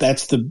 right?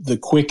 That's the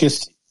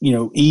quickest,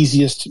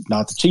 easiest,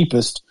 not the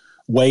cheapest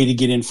way to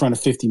get in front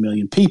of 50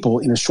 million people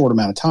in a short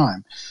amount of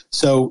time.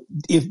 So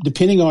if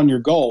depending on your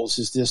goals,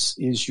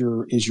 is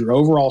your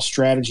overall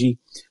strategy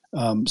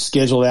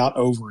scheduled out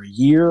over a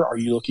year? Are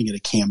you looking at a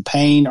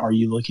campaign? Are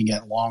you looking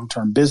at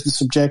long-term business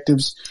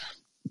objectives?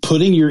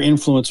 Putting your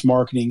influence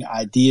marketing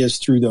ideas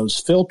through those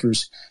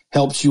filters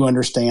helps you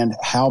understand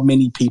how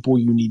many people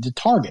you need to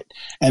target.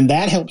 And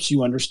that helps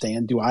you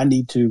understand, do I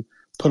need to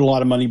put a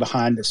lot of money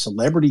behind a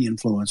celebrity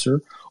influencer,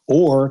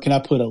 or can I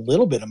put a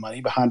little bit of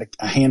money behind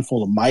a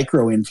handful of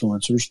micro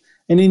influencers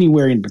and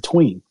anywhere in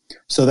between?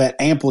 So that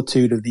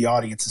amplitude of the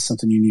audience is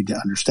something you need to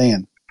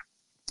understand.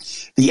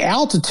 The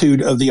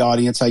altitude of the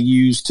audience I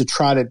use to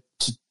try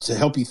to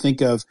help you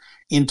think of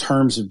in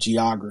terms of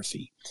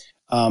geography.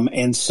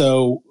 And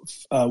so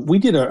we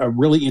did a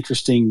really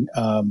interesting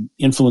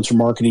influencer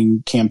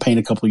marketing campaign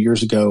a couple of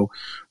years ago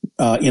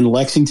in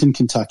Lexington,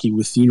 Kentucky,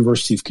 with the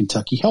University of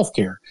Kentucky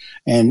Healthcare.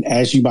 And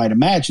as you might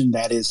imagine,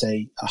 that is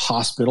a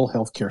hospital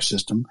healthcare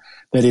system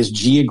that is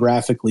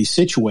geographically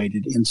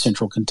situated in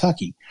central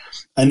Kentucky.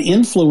 An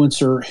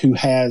influencer who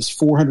has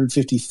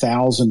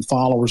 450,000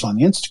 followers on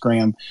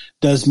Instagram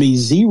does me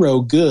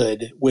zero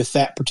good with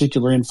that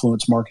particular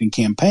influence marketing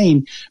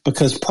campaign,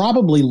 because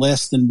probably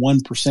less than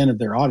 1% of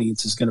their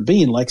audience is going to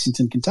be in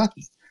Lexington,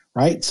 Kentucky,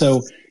 right?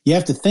 So you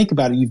have to think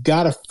about it. You've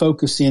got to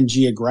focus in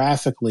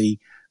geographically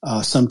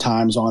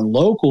sometimes on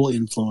local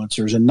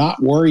influencers and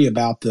not worry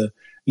about the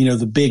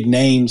big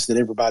names that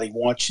everybody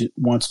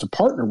wants to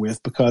partner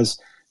with, because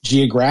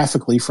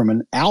geographically, from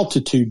an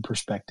altitude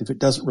perspective, it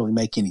doesn't really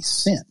make any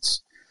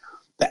sense.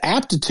 The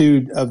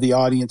aptitude of the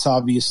audience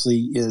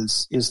obviously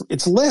is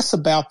it's less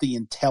about the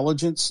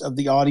intelligence of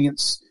the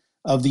audience,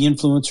 of the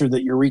influencer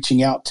that you're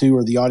reaching out to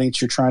or the audience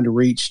you're trying to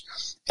reach,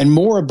 and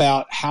more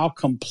about how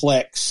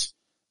complex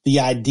the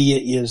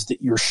idea is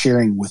that you're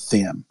sharing with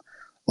them.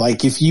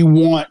 Like if you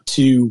want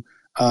to,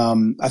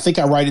 I think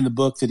I write in the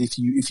book that if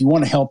you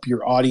want to help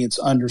your audience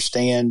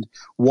understand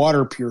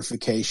water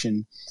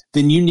purification,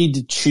 then you need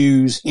to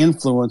choose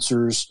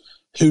influencers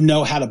who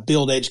know how to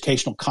build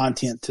educational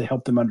content to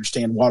help them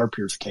understand water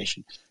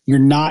purification. You're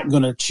not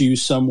going to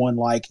choose someone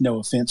like, no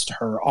offense to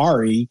her,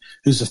 Ari,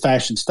 who's a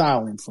fashion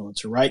style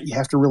influencer, right? You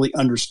have to really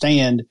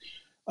understand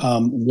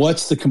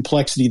what's the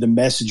complexity of the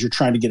message you're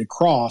trying to get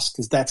across,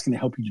 because that's going to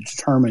help you to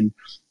determine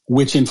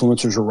which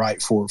influencers are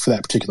right for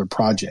that particular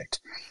project.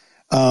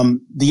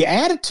 The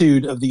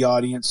attitude of the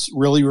audience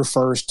really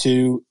refers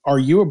to, are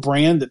you a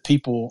brand that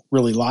people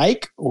really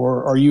like,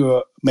 or are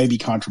you maybe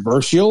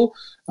controversial?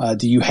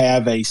 Do you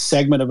have a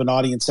segment of an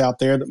audience out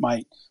there that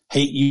might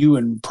hate you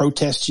and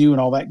protest you and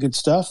all that good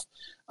stuff?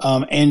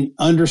 And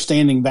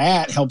understanding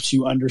that helps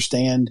you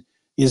understand,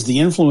 is the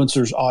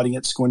influencer's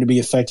audience going to be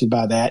affected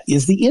by that?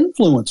 Is the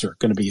influencer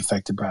going to be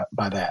affected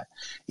by that?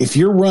 If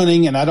you're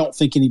running, and I don't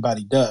think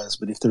anybody does,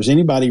 but if there's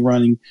anybody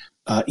running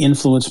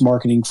influence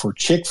marketing for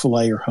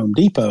Chick-fil-A or Home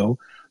Depot,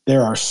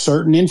 there are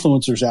certain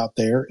influencers out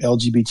there,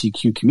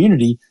 LGBTQ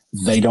community,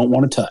 they don't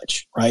want to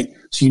touch, right?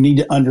 So you need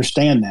to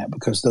understand that,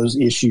 because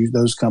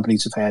those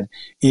companies have had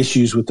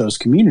issues with those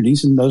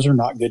communities, and those are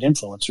not good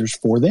influencers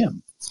for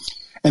them.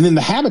 And then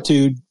the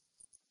habitude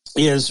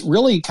is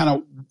really kind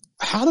of,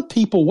 how do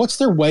people, what's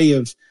their way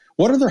of,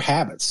 what are their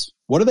habits?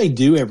 What do they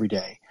do every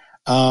day?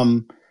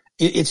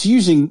 It's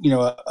using,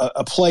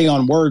 a play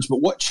on words, but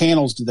what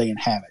channels do they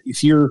inhabit?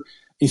 If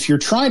you're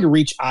trying to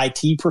reach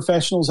IT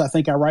professionals, I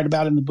think I write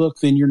about in the book,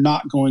 then you're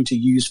not going to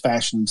use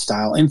fashion and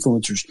style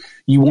influencers.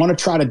 You want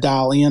to try to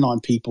dial in on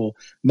people.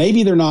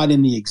 Maybe they're not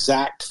in the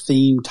exact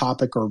theme,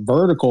 topic, or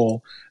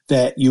vertical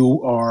that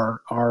you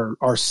are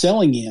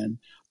selling in,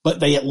 but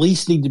they at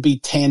least need to be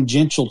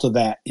tangential to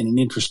that in an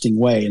interesting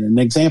way. And an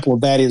example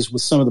of that is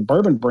with some of the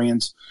bourbon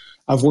brands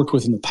I've worked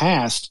with in the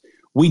past.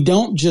 We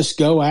don't just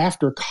go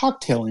after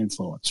cocktail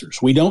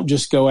influencers. We don't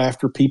just go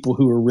after people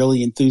who are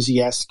really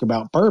enthusiastic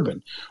about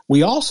bourbon.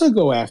 We also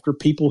go after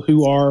people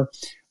who are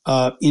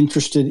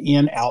interested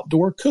in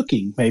outdoor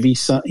cooking. Maybe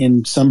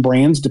in some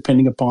brands,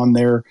 depending upon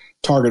their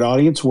target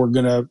audience, we're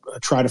going to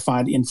try to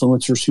find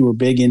influencers who are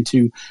big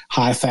into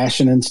high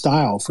fashion and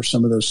style for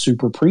some of those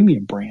super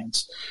premium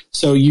brands.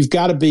 So you've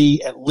got to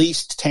be at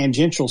least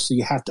tangential. So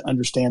you have to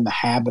understand the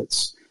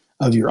habits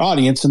of your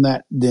audience, and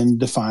that then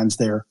defines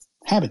their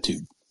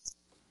habitude.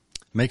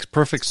 Makes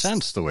perfect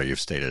sense the way you've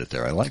stated it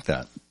there. I like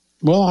that.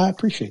 Well, I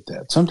appreciate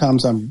that.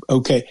 Sometimes I'm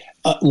okay.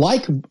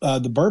 Like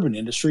the bourbon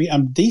industry,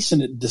 I'm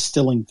decent at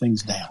distilling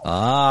things down.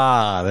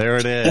 Ah, there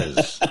it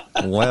is.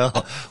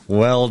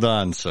 Well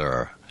done,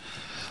 sir.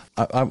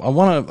 I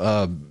want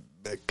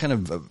to kind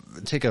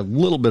of take a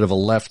little bit of a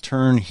left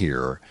turn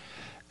here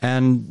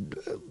and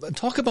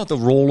talk about the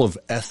role of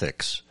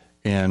ethics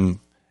in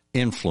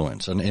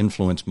influence and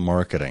influence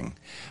marketing.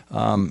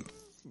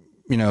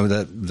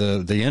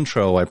 that the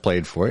intro I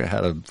played for you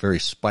had a very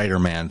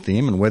Spider-Man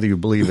theme, and whether you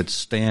believe it's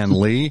Stan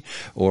Lee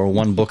or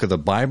one book of the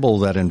Bible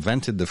that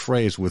invented the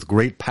phrase, with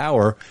great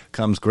power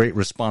comes great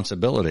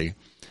responsibility,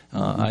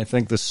 I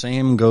think the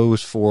same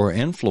goes for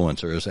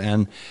influencers,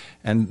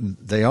 and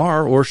they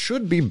are or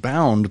should be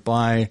bound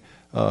by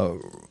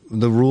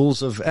the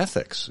rules of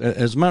ethics.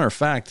 As a matter of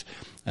fact,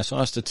 I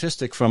saw a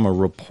statistic from a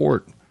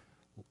report,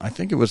 I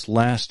think it was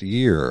last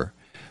year,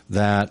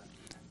 that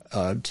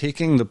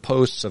taking the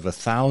posts of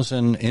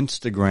 1,000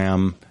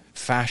 Instagram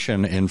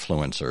fashion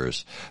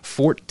influencers,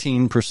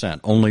 14%,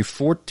 only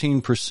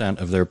 14%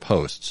 of their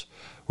posts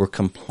were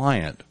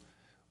compliant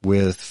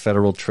with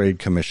Federal Trade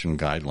Commission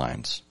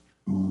guidelines.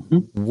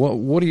 Mm-hmm.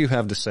 What do you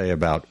have to say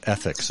about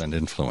ethics and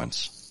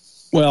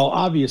influence? Well,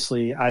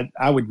 obviously,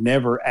 I would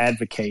never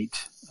advocate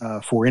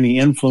for any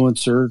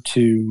influencer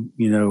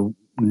to,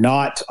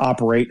 not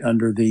operate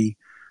under the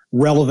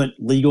relevant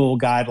legal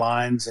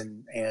guidelines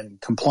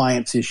and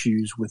compliance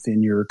issues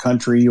within your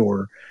country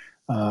or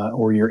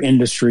your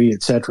industry,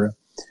 et cetera.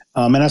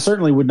 And I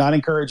certainly would not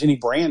encourage any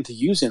brand to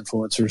use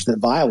influencers that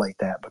violate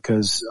that,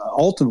 because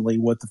ultimately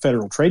what the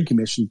Federal Trade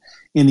Commission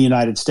in the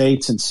United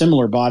States and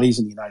similar bodies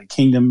in the United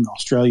Kingdom,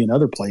 Australia, and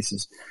other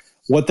places,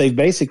 what they've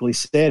basically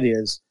said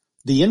is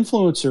the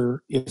influencer,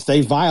 if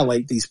they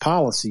violate these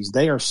policies,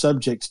 they are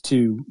subject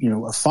to,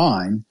 a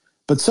fine,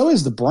 but so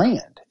is the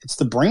brand. It's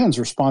the brand's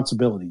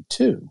responsibility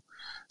too.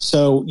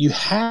 So you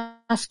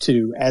have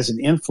to, as an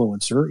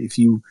influencer,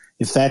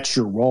 if that's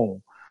your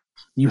role,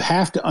 you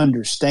have to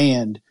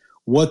understand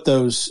what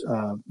those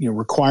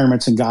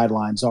requirements and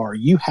guidelines are.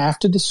 You have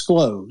to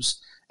disclose,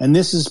 and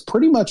this is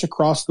pretty much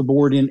across the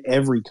board in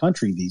every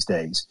country these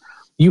days.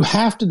 You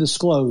have to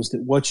disclose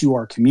that what you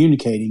are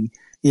communicating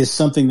is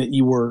something that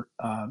you were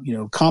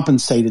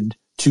compensated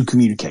to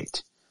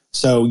communicate.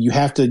 So you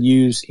have to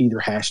use either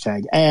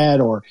hashtag ad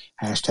or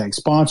hashtag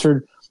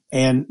sponsored.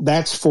 And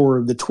that's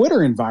for the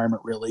Twitter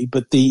environment, really.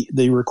 But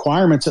the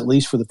requirements, at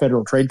least for the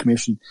Federal Trade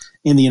Commission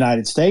in the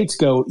United States,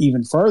 go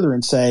even further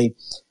and say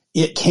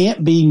it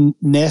can't be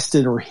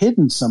nested or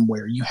hidden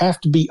somewhere. You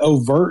have to be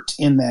overt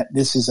in that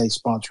this is a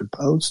sponsored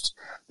post,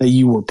 that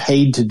you were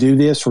paid to do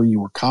this or you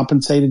were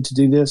compensated to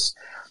do this.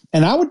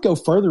 And I would go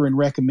further and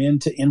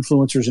recommend to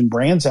influencers and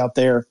brands out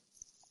there,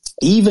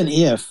 even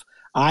if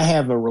I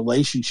have a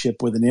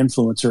relationship with an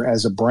influencer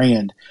as a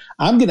brand,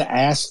 I'm going to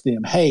ask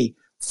them, hey,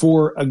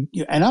 and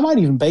I might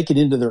even bake it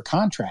into their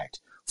contract,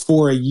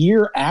 for a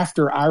year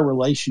after our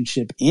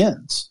relationship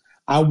ends,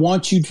 I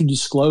want you to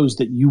disclose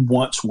that you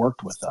once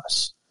worked with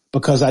us,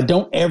 because I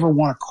don't ever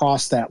want to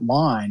cross that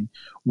line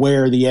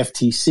where the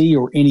FTC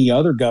or any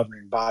other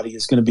governing body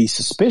is going to be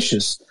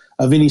suspicious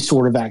of any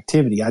sort of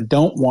activity. I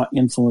don't want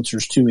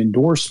influencers to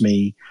endorse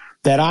me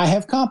that I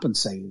have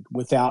compensated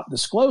without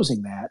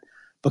disclosing that,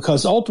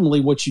 because ultimately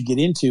what you get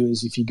into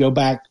is, if you go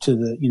back to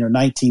the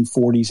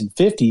 1940s and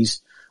 50s,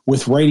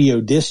 with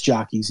radio disc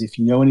jockeys, if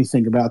you know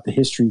anything about the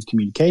history of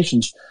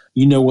communications,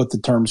 you know what the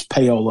terms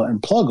payola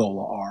and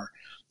plugola are.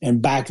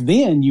 And back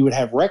then, you would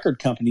have record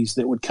companies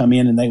that would come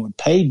in and they would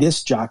pay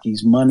disc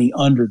jockeys money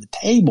under the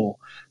table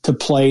to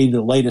play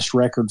the latest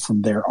record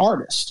from their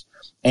artist.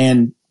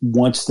 And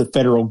once the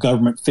federal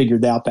government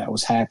figured out that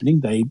was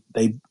happening,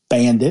 they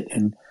banned it,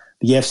 and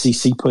the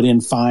FCC put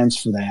in fines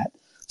for that.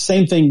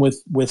 Same thing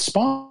with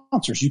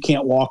sponsors. You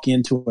can't walk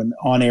into an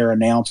on-air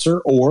announcer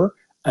or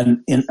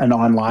an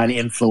online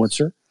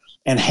influencer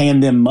and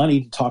hand them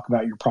money to talk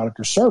about your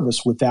product or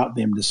service without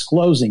them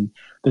disclosing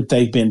that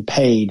they've been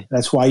paid.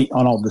 That's why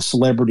on all the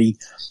celebrity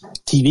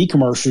TV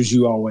commercials,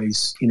 you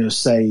always,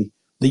 say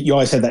that you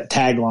always have that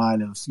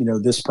tagline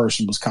of, this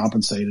person was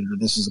compensated, or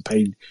this is a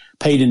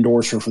paid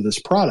endorser for this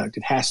product.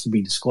 It has to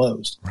be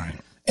disclosed. Right.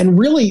 And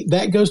really,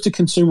 that goes to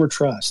consumer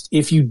trust.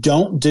 If you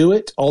don't do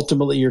it,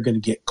 ultimately you're going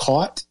to get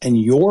caught,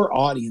 and your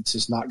audience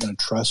is not going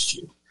to trust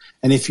you.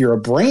 And if you're a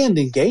brand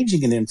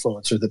engaging an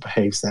influencer that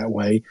behaves that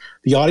way,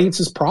 the audience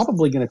is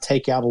probably going to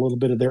take out a little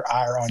bit of their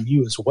ire on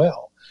you as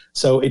well.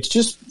 So it's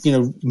just,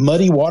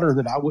 muddy water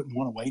that I wouldn't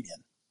want to wade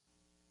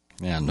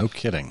in. Yeah, no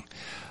kidding.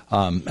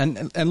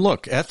 And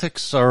look,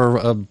 ethics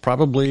are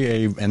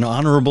probably an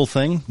honorable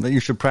thing that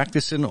you should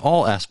practice in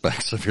all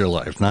aspects of your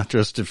life, not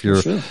just if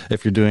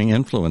you're doing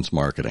influence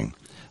marketing.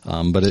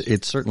 But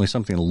it's certainly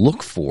something to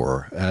look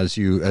for as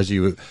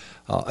you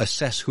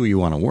assess who you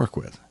want to work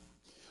with.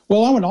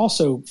 Well, I would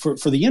also, for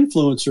the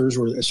influencers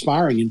or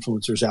aspiring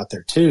influencers out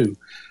there too,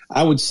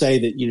 I would say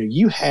that,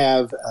 you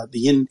have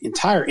the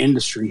entire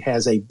industry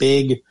has a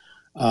big,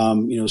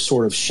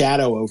 sort of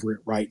shadow over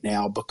it right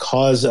now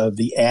because of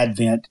the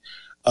advent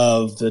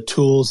of the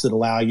tools that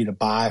allow you to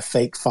buy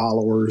fake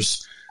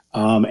followers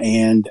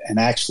and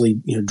actually,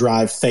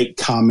 drive fake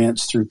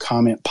comments through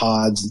comment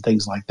pods and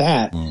things like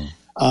that.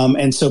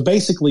 And so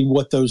basically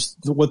what those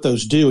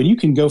do, and you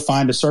can go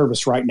find a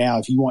service right now.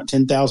 If you want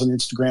 10,000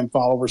 Instagram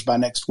followers by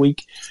next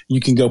week, you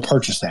can go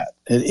purchase that.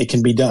 It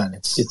can be done.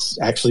 It's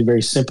actually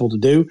very simple to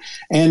do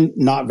and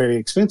not very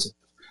expensive.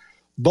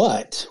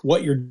 But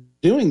what you're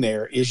doing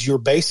there is you're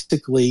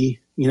basically,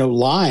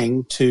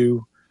 lying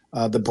to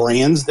the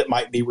brands that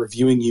might be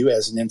reviewing you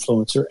as an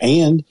influencer,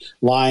 and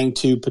lying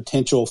to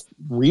potential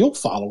real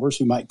followers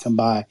who might come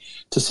by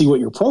to see what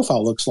your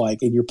profile looks like.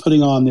 And you're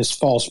putting on this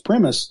false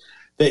premise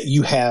that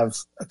you have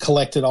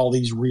collected all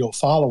these real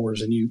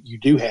followers, and you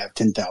do have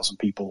 10,000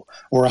 people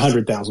or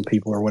 100,000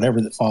 people or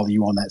whatever that follow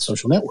you on that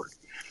social network.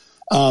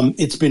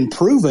 It's been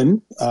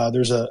proven.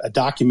 There's a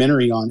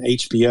documentary on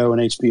HBO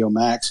and HBO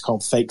Max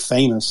called Fake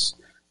Famous.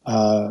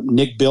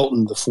 Nick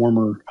Bilton, the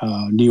former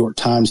New York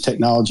Times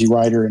technology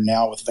writer and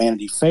now with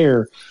Vanity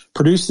Fair,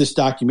 produced this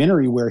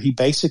documentary where he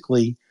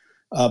basically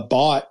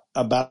bought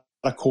about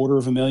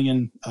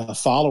 250,000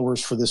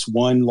 followers for this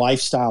one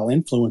lifestyle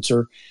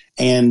influencer.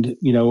 And,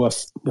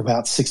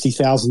 about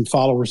 60,000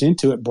 followers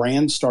into it,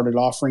 brands started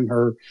offering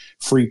her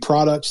free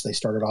products. They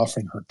started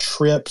offering her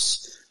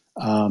trips.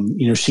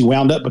 She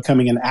wound up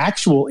becoming an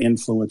actual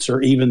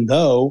influencer, even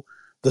though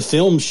the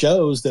film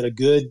shows that a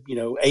good,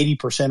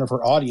 80% of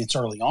her audience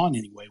early on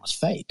anyway was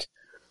fake.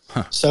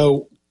 Huh.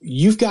 So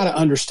you've got to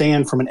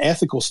understand from an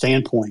ethical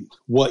standpoint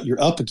what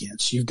you're up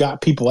against. You've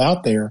got people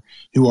out there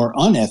who are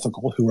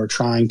unethical, who are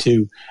trying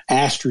to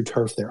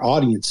astroturf their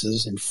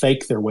audiences and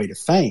fake their way to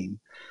fame.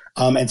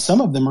 And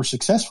some of them are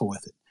successful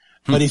with it.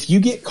 But if you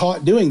get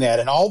caught doing that,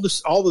 and all the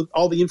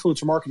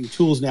influencer marketing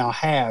tools now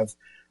have,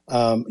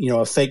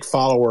 a fake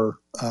follower,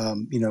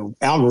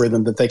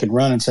 algorithm that they can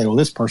run and say, well,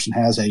 this person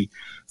has a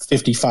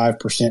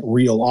 55%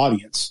 real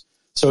audience.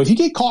 So if you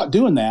get caught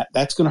doing that,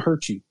 that's going to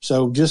hurt you.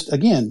 So just,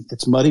 again,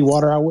 it's muddy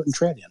water I wouldn't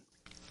tread in.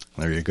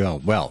 There you go.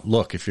 Well,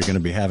 look, if you're going to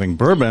be having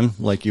bourbon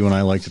like you and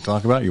I like to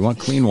talk about, you want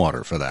clean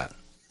water for that.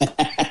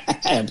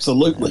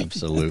 Absolutely.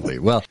 Absolutely.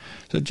 Well,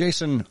 so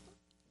Jason,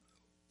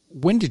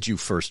 when did you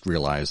first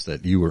realize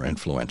that you were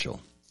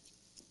influential?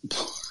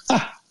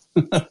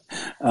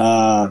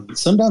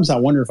 Sometimes I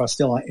wonder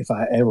if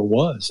I ever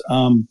was.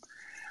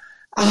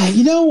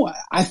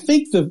 I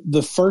think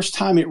the first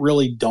time it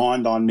really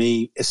dawned on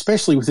me,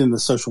 especially within the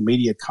social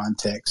media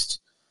context,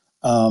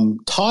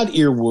 Todd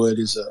Earwood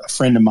is a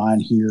friend of mine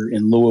here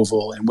in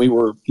Louisville, and we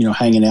were,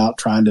 hanging out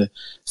trying to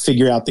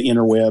figure out the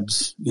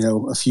interwebs,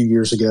 a few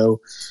years ago.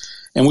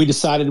 And we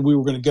decided we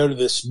were going to go to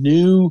this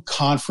new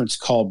conference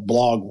called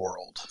Blog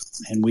World.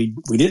 And we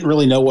didn't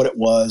really know what it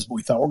was, but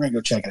we thought we're going to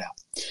go check it out.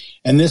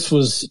 And this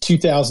was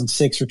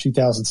 2006 or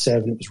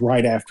 2007. It was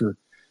right after,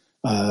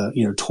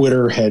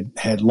 Twitter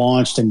had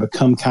launched and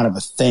become kind of a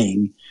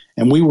thing.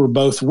 And we were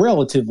both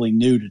relatively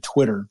new to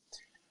Twitter.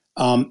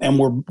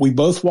 And we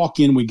both walk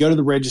in, we go to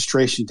the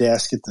registration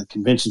desk at the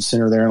convention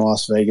center there in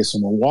Las Vegas,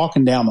 and we're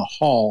walking down the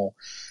hall,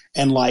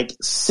 and like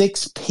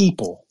 6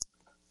 people,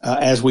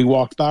 as we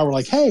walked by, we're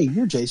like, hey,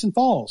 you're Jason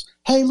Falls.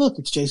 Hey, look,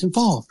 it's Jason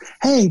Falls.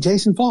 Hey,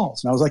 Jason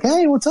Falls. And I was like,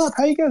 hey, what's up?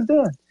 How you guys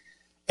doing?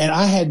 And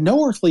I had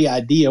no earthly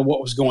idea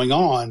what was going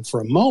on for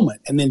a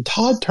moment. And then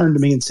Todd turned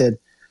to me and said,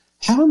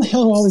 how in the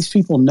hell do all these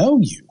people know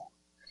you?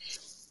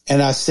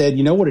 And I said,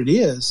 you know what it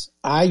is?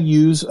 I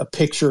use a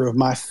picture of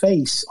my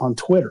face on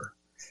Twitter.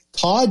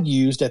 Todd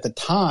used at the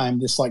time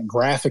this like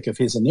graphic of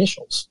his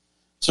initials.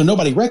 So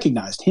nobody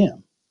recognized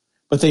him,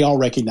 but they all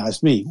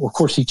recognized me. Well, of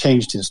course, he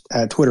changed his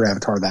Twitter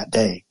avatar that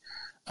day.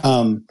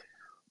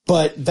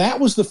 But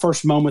that was the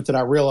first moment that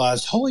I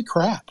realized, holy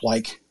crap,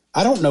 like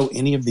I don't know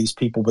any of these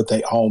people, but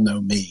they all know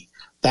me.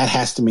 That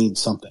has to mean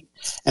something.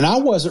 And I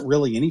wasn't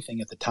really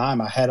anything at the time.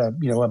 I had a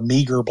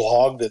meager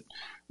blog that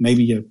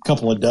maybe a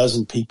couple of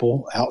dozen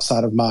people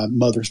outside of my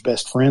mother's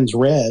best friends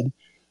read.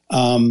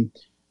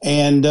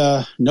 And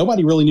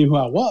nobody really knew who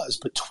I was,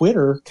 but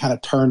Twitter kind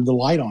of turned the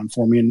light on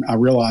for me. And I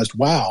realized,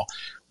 wow,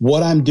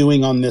 what I'm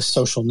doing on this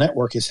social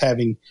network is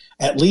having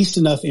at least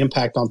enough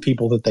impact on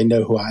people that they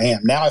know who I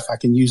am. Now, if I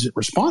can use it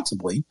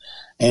responsibly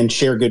and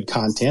share good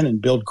content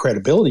and build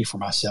credibility for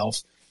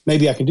myself,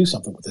 maybe I can do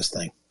something with this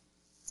thing.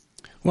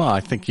 Well, I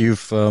think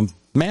you've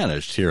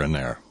managed here and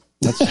there.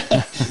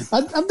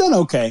 I've done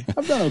okay.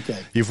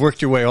 You've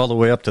worked your way all the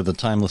way up to the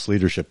Timeless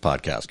Leadership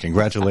Podcast.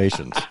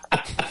 Congratulations.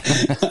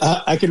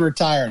 I can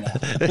retire now.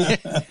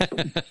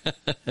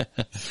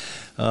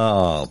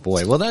 Oh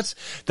boy. Well,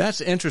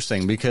 that's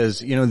interesting because,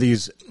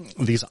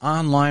 these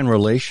online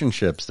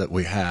relationships that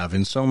we have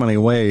in so many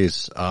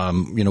ways,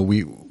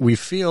 we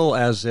feel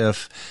as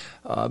if,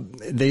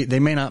 they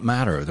may not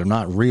matter. They're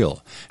not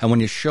real. And when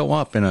you show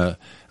up in an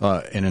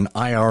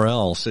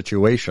IRL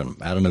situation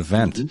at an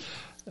event,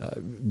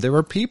 there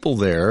are people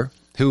there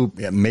who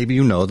maybe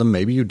you know them,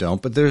 maybe you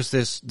don't, but there's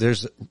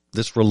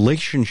this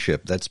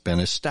relationship that's been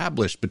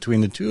established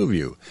between the two of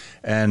you.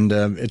 And,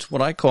 it's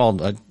what I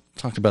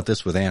talked about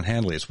this with Ann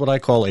Handley. It's what I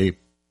call a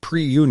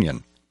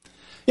pre-union.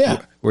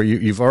 Yeah. Where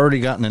you've already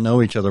gotten to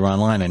know each other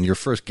online, and your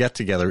first get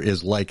together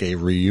is like a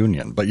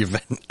reunion, but you've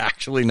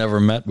actually never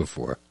met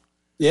before.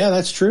 Yeah,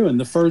 that's true.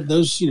 And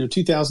those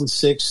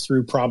 2006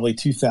 through probably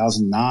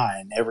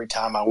 2009, every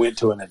time I went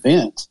to an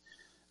event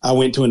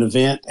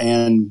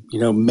and,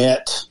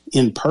 met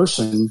in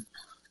person,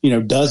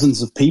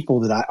 dozens of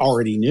people that I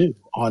already knew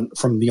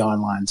from the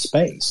online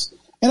space.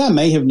 And I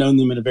may have known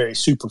them in a very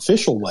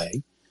superficial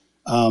way,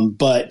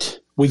 but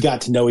we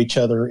got to know each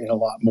other in a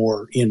lot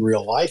more in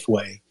real life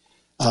way.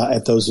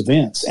 at those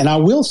events. And I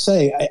will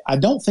say, I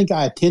don't think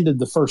I attended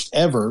the first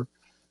ever,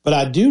 but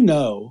I do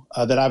know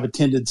that I've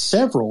attended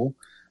several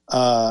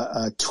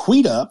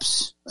tweet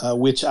ups,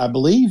 which I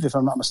believe, if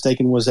I'm not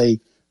mistaken, was a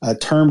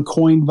term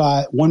coined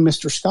by one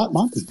Mr. Scott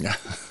Monty.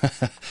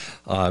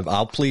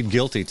 I'll plead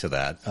guilty to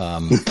that.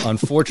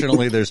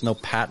 Unfortunately, there's no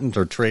patent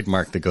or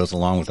trademark that goes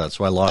along with that,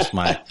 so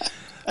I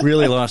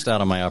really lost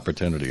out on my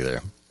opportunity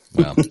there.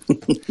 Well,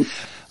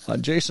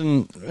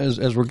 Jason,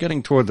 as we're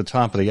getting toward the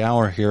top of the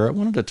hour here, I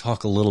wanted to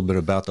talk a little bit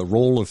about the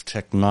role of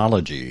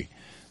technology.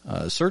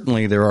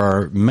 Certainly, there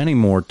are many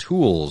more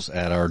tools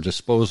at our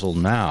disposal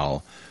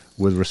now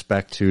with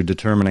respect to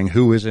determining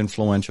who is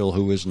influential,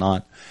 who is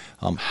not,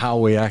 how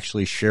we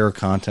actually share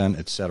content,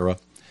 etc.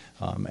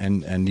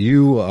 And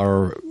you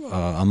are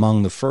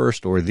among the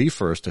first or the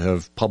first to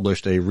have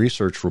published a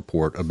research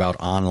report about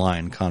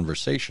online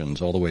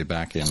conversations all the way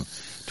back in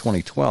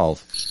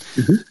 2012.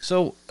 Mm-hmm.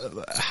 So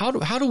how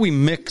do we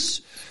mix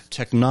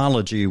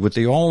technology with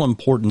the all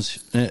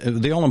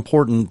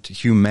important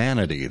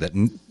humanity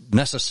that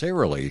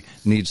necessarily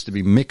needs to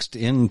be mixed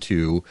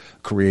into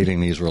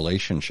creating these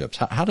relationships?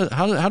 How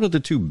do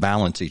the two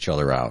balance each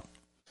other out?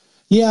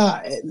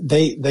 Yeah,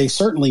 they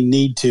certainly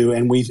need to,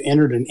 and we've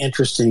entered an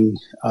interesting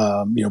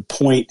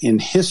point in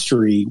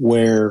history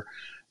where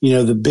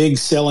the big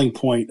selling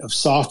point of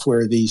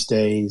software these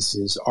days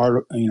is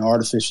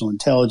artificial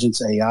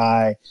intelligence,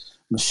 AI,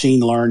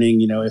 machine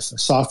learning. If a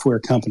software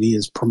company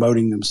is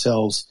promoting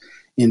themselves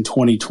in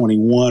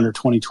 2021 or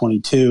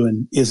 2022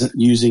 and isn't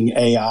using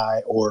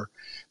AI or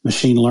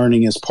machine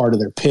learning as part of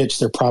their pitch,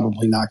 they're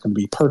probably not going to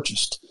be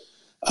purchased.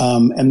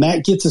 And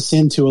that gets us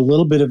into a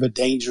little bit of a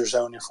danger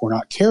zone if we're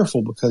not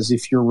careful, because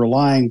if you're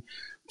relying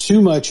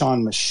too much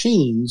on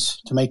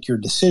machines to make your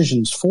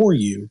decisions for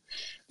you,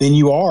 then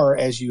you are,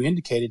 as you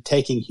indicated,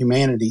 taking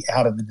humanity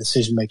out of the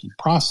decision-making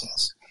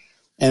process.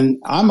 And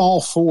I'm all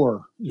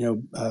for,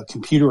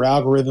 computer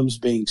algorithms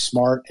being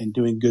smart and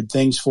doing good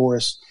things for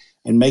us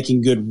and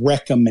making good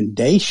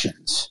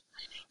recommendations.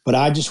 But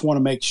I just want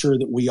to make sure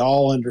that we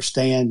all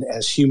understand,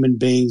 as human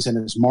beings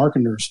and as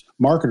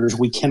marketers,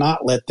 we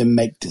cannot let them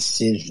make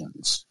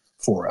decisions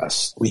for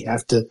us. We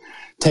have to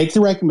take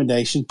the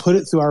recommendation, put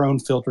it through our own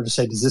filter to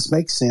say, does this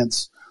make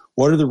sense?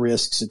 What are the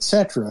risks,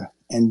 etc.,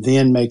 and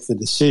then make the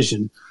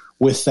decision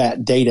with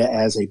that data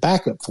as a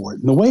backup for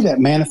it. And the way that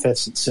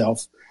manifests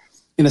itself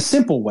in a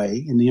simple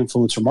way in the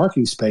influencer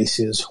marketing space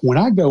is when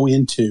I go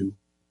into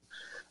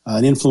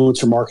an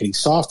influencer marketing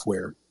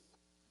software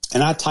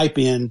and I type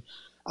in,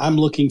 I'm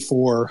looking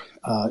for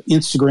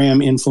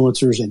Instagram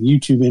influencers and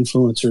YouTube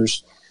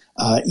influencers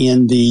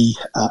in the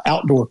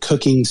outdoor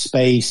cooking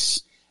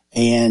space,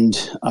 and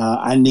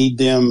I need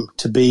them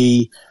to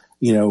be,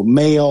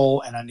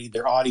 male, and I need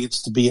their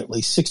audience to be at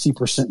least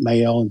 60%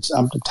 male. And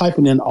I'm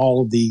typing in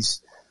all of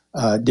these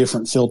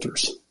different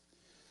filters.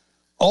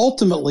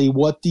 Ultimately,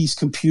 what these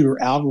computer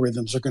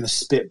algorithms are going to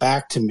spit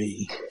back to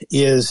me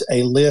is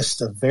a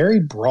list of very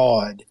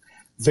broad,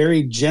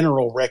 very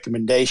general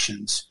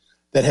recommendations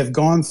that have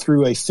gone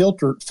through a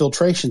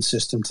filtration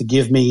system to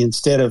give me,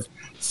 instead of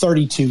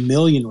 32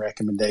 million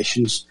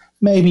recommendations,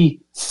 maybe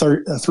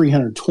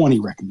 320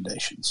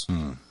 recommendations.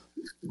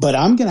 But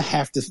I'm going to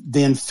have to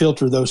then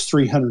filter those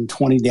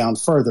 320 down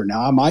further.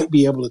 Now, I might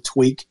be able to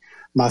tweak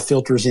my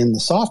filters in the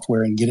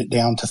software and get it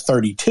down to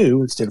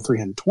 32 instead of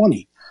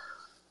 320.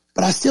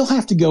 But I still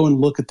have to go and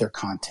look at their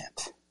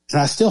content. And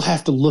I still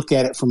have to look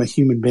at it from a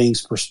human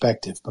being's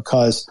perspective,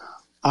 because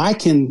I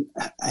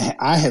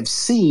have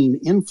seen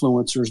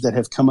influencers that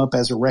have come up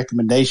as a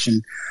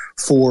recommendation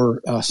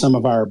for some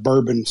of our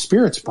bourbon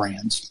spirits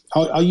brands.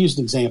 I'll use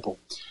an example.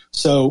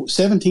 So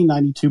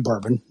 1792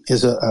 Bourbon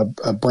is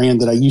a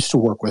brand that I used to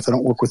work with. I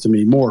don't work with them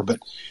anymore, but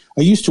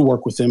I used to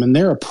work with them, and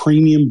they're a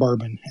premium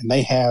bourbon, and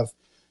they have,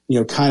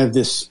 kind of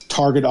this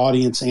target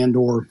audience and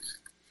or,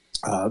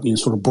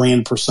 sort of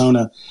brand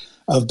persona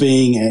of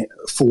being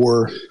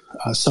for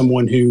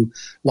someone who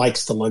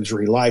likes the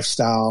luxury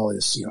lifestyle,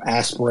 is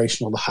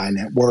aspirational to high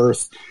net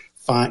worth,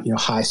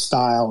 high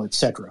style,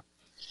 etc.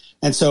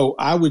 And so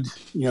I would,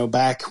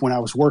 back when I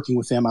was working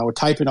with them, I would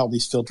type in all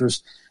these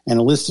filters, and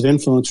a list of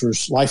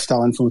influencers,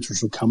 lifestyle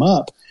influencers, would come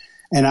up,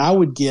 and I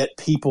would get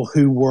people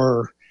who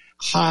were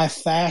high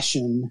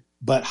fashion,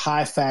 but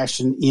high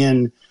fashion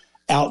in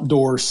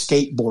outdoor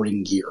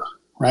skateboarding gear,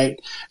 right?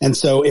 And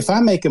so if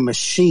I make a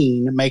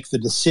machine make the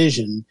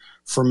decision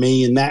for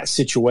me in that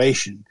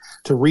situation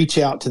to reach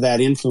out to that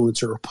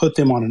influencer or put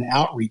them on an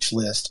outreach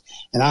list,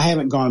 and I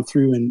haven't gone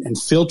through and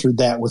filtered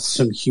that with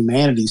some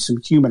humanity, some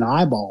human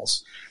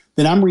eyeballs,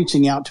 then I'm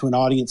reaching out to an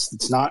audience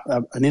that's not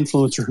an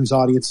influencer whose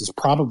audience is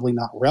probably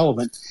not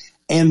relevant.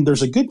 And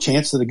there's a good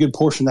chance that a good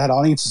portion of that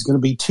audience is going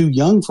to be too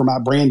young for my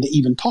brand to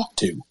even talk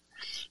to.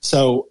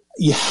 So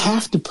you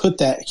have to put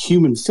that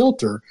human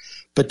filter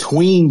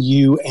between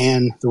you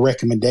and the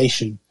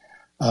recommendation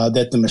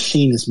that the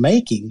machine is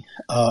making.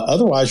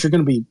 Otherwise, you're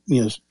going to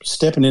be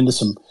stepping into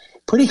some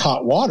pretty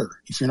hot water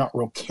if you're not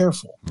real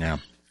careful. Yeah.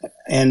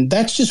 And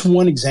that's just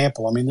one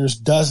example. I mean, there's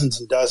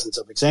dozens and dozens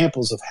of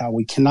examples of how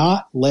we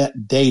cannot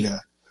let data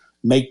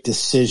make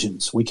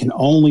decisions. We can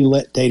only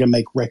let data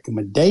make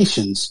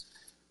recommendations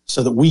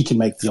so that we can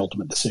make the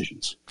ultimate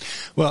decisions.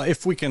 Well,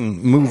 if we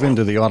can move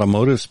into the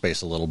automotive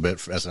space a little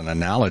bit as an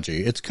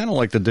analogy, it's kind of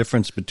like the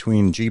difference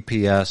between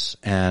GPS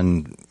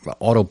and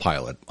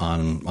autopilot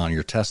on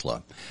your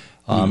Tesla.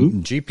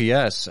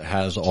 GPS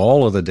has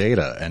all of the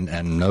data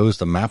and knows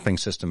the mapping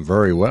system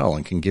very well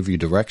and can give you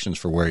directions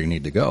for where you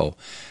need to go.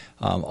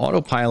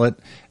 Autopilot,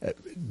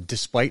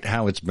 despite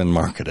how it's been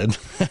marketed,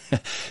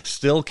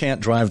 still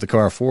can't drive the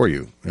car for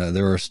you.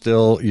 You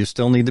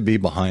still need to be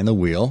behind the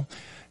wheel,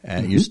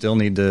 and you still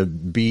need to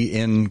be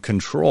in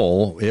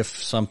control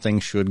if something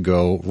should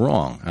go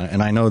wrong.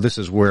 And I know this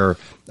is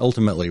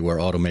ultimately where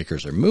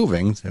automakers are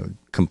moving,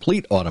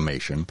 complete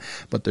automation,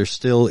 but there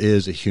still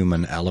is a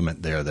human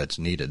element there that's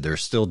needed.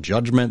 There's still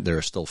judgment.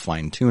 There's still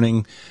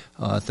fine-tuning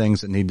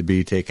things that need to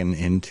be taken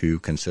into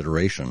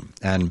consideration.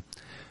 And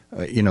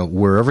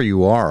wherever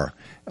you are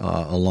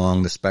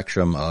along the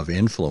spectrum of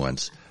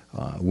influence,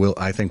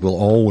 I think we'll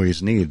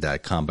always need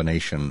that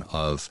combination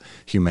of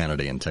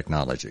humanity and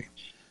technology.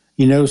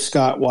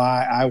 Scott,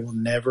 why I will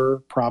never,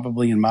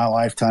 probably in my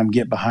lifetime,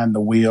 get behind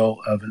the wheel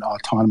of an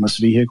autonomous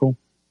vehicle?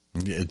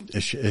 It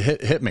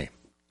hit me.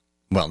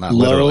 Well, not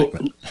literally.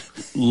 But.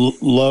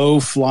 Low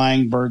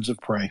flying birds of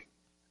prey.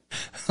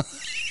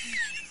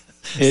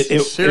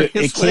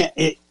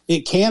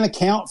 It can't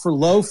account for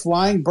low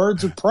flying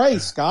birds of prey,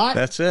 Scott.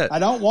 That's it. I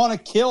don't want to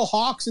kill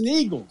hawks and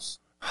eagles.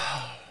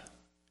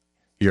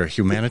 You're a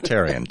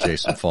humanitarian,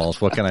 Jason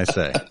Falls. What can I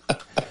say?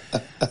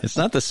 It's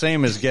not the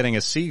same as getting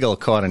a seagull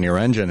caught in your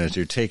engine as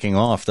you're taking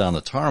off down the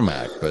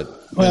tarmac, but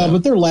but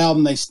they're loud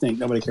and they stink.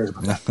 Nobody cares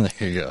about that.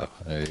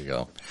 There you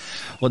go.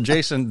 Well,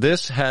 Jason,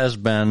 this has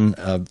been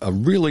a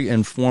really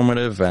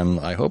informative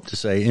and I hope to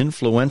say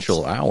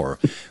influential hour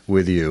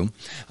with you.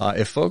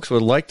 If folks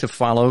would like to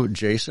follow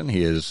Jason,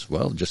 he is,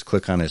 just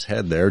click on his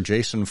head there,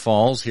 Jason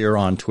Falls here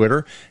on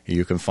Twitter.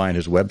 You can find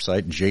his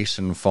website,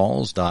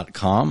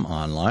 jasonfalls.com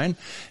online.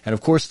 And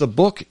of course, the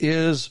book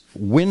is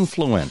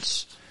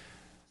Winfluence.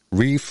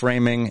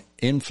 Reframing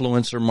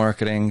Influencer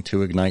Marketing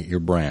to Ignite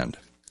Your Brand.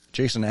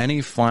 Jason,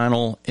 any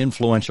final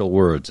influential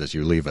words as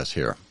you leave us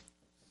here?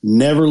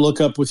 Never look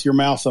up with your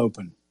mouth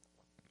open.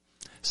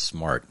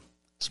 Smart.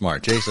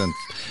 Jason,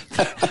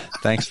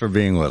 thanks for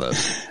being with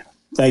us.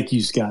 Thank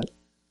you, Scott.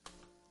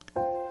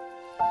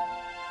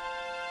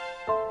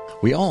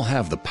 We all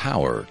have the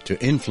power to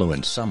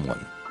influence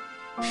someone.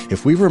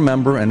 If we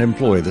remember and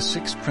employ the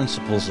 6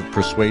 principles of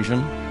persuasion,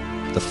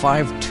 the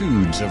 5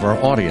 tudes of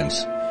our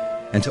audience,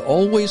 and to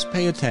always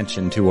pay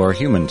attention to our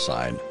human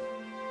side,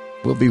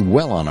 we'll be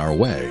well on our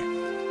way.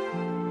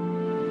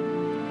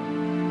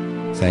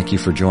 Thank you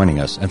for joining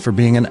us and for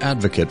being an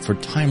advocate for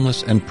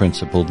timeless and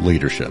principled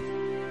leadership,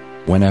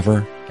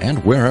 whenever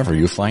and wherever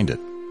you find it.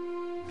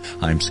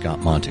 I'm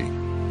Scott Monty.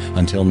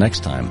 Until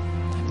next time,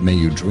 may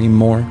you dream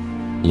more,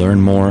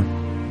 learn more,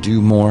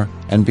 do more,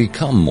 and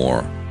become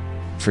more,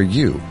 for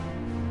you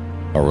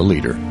are a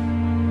leader.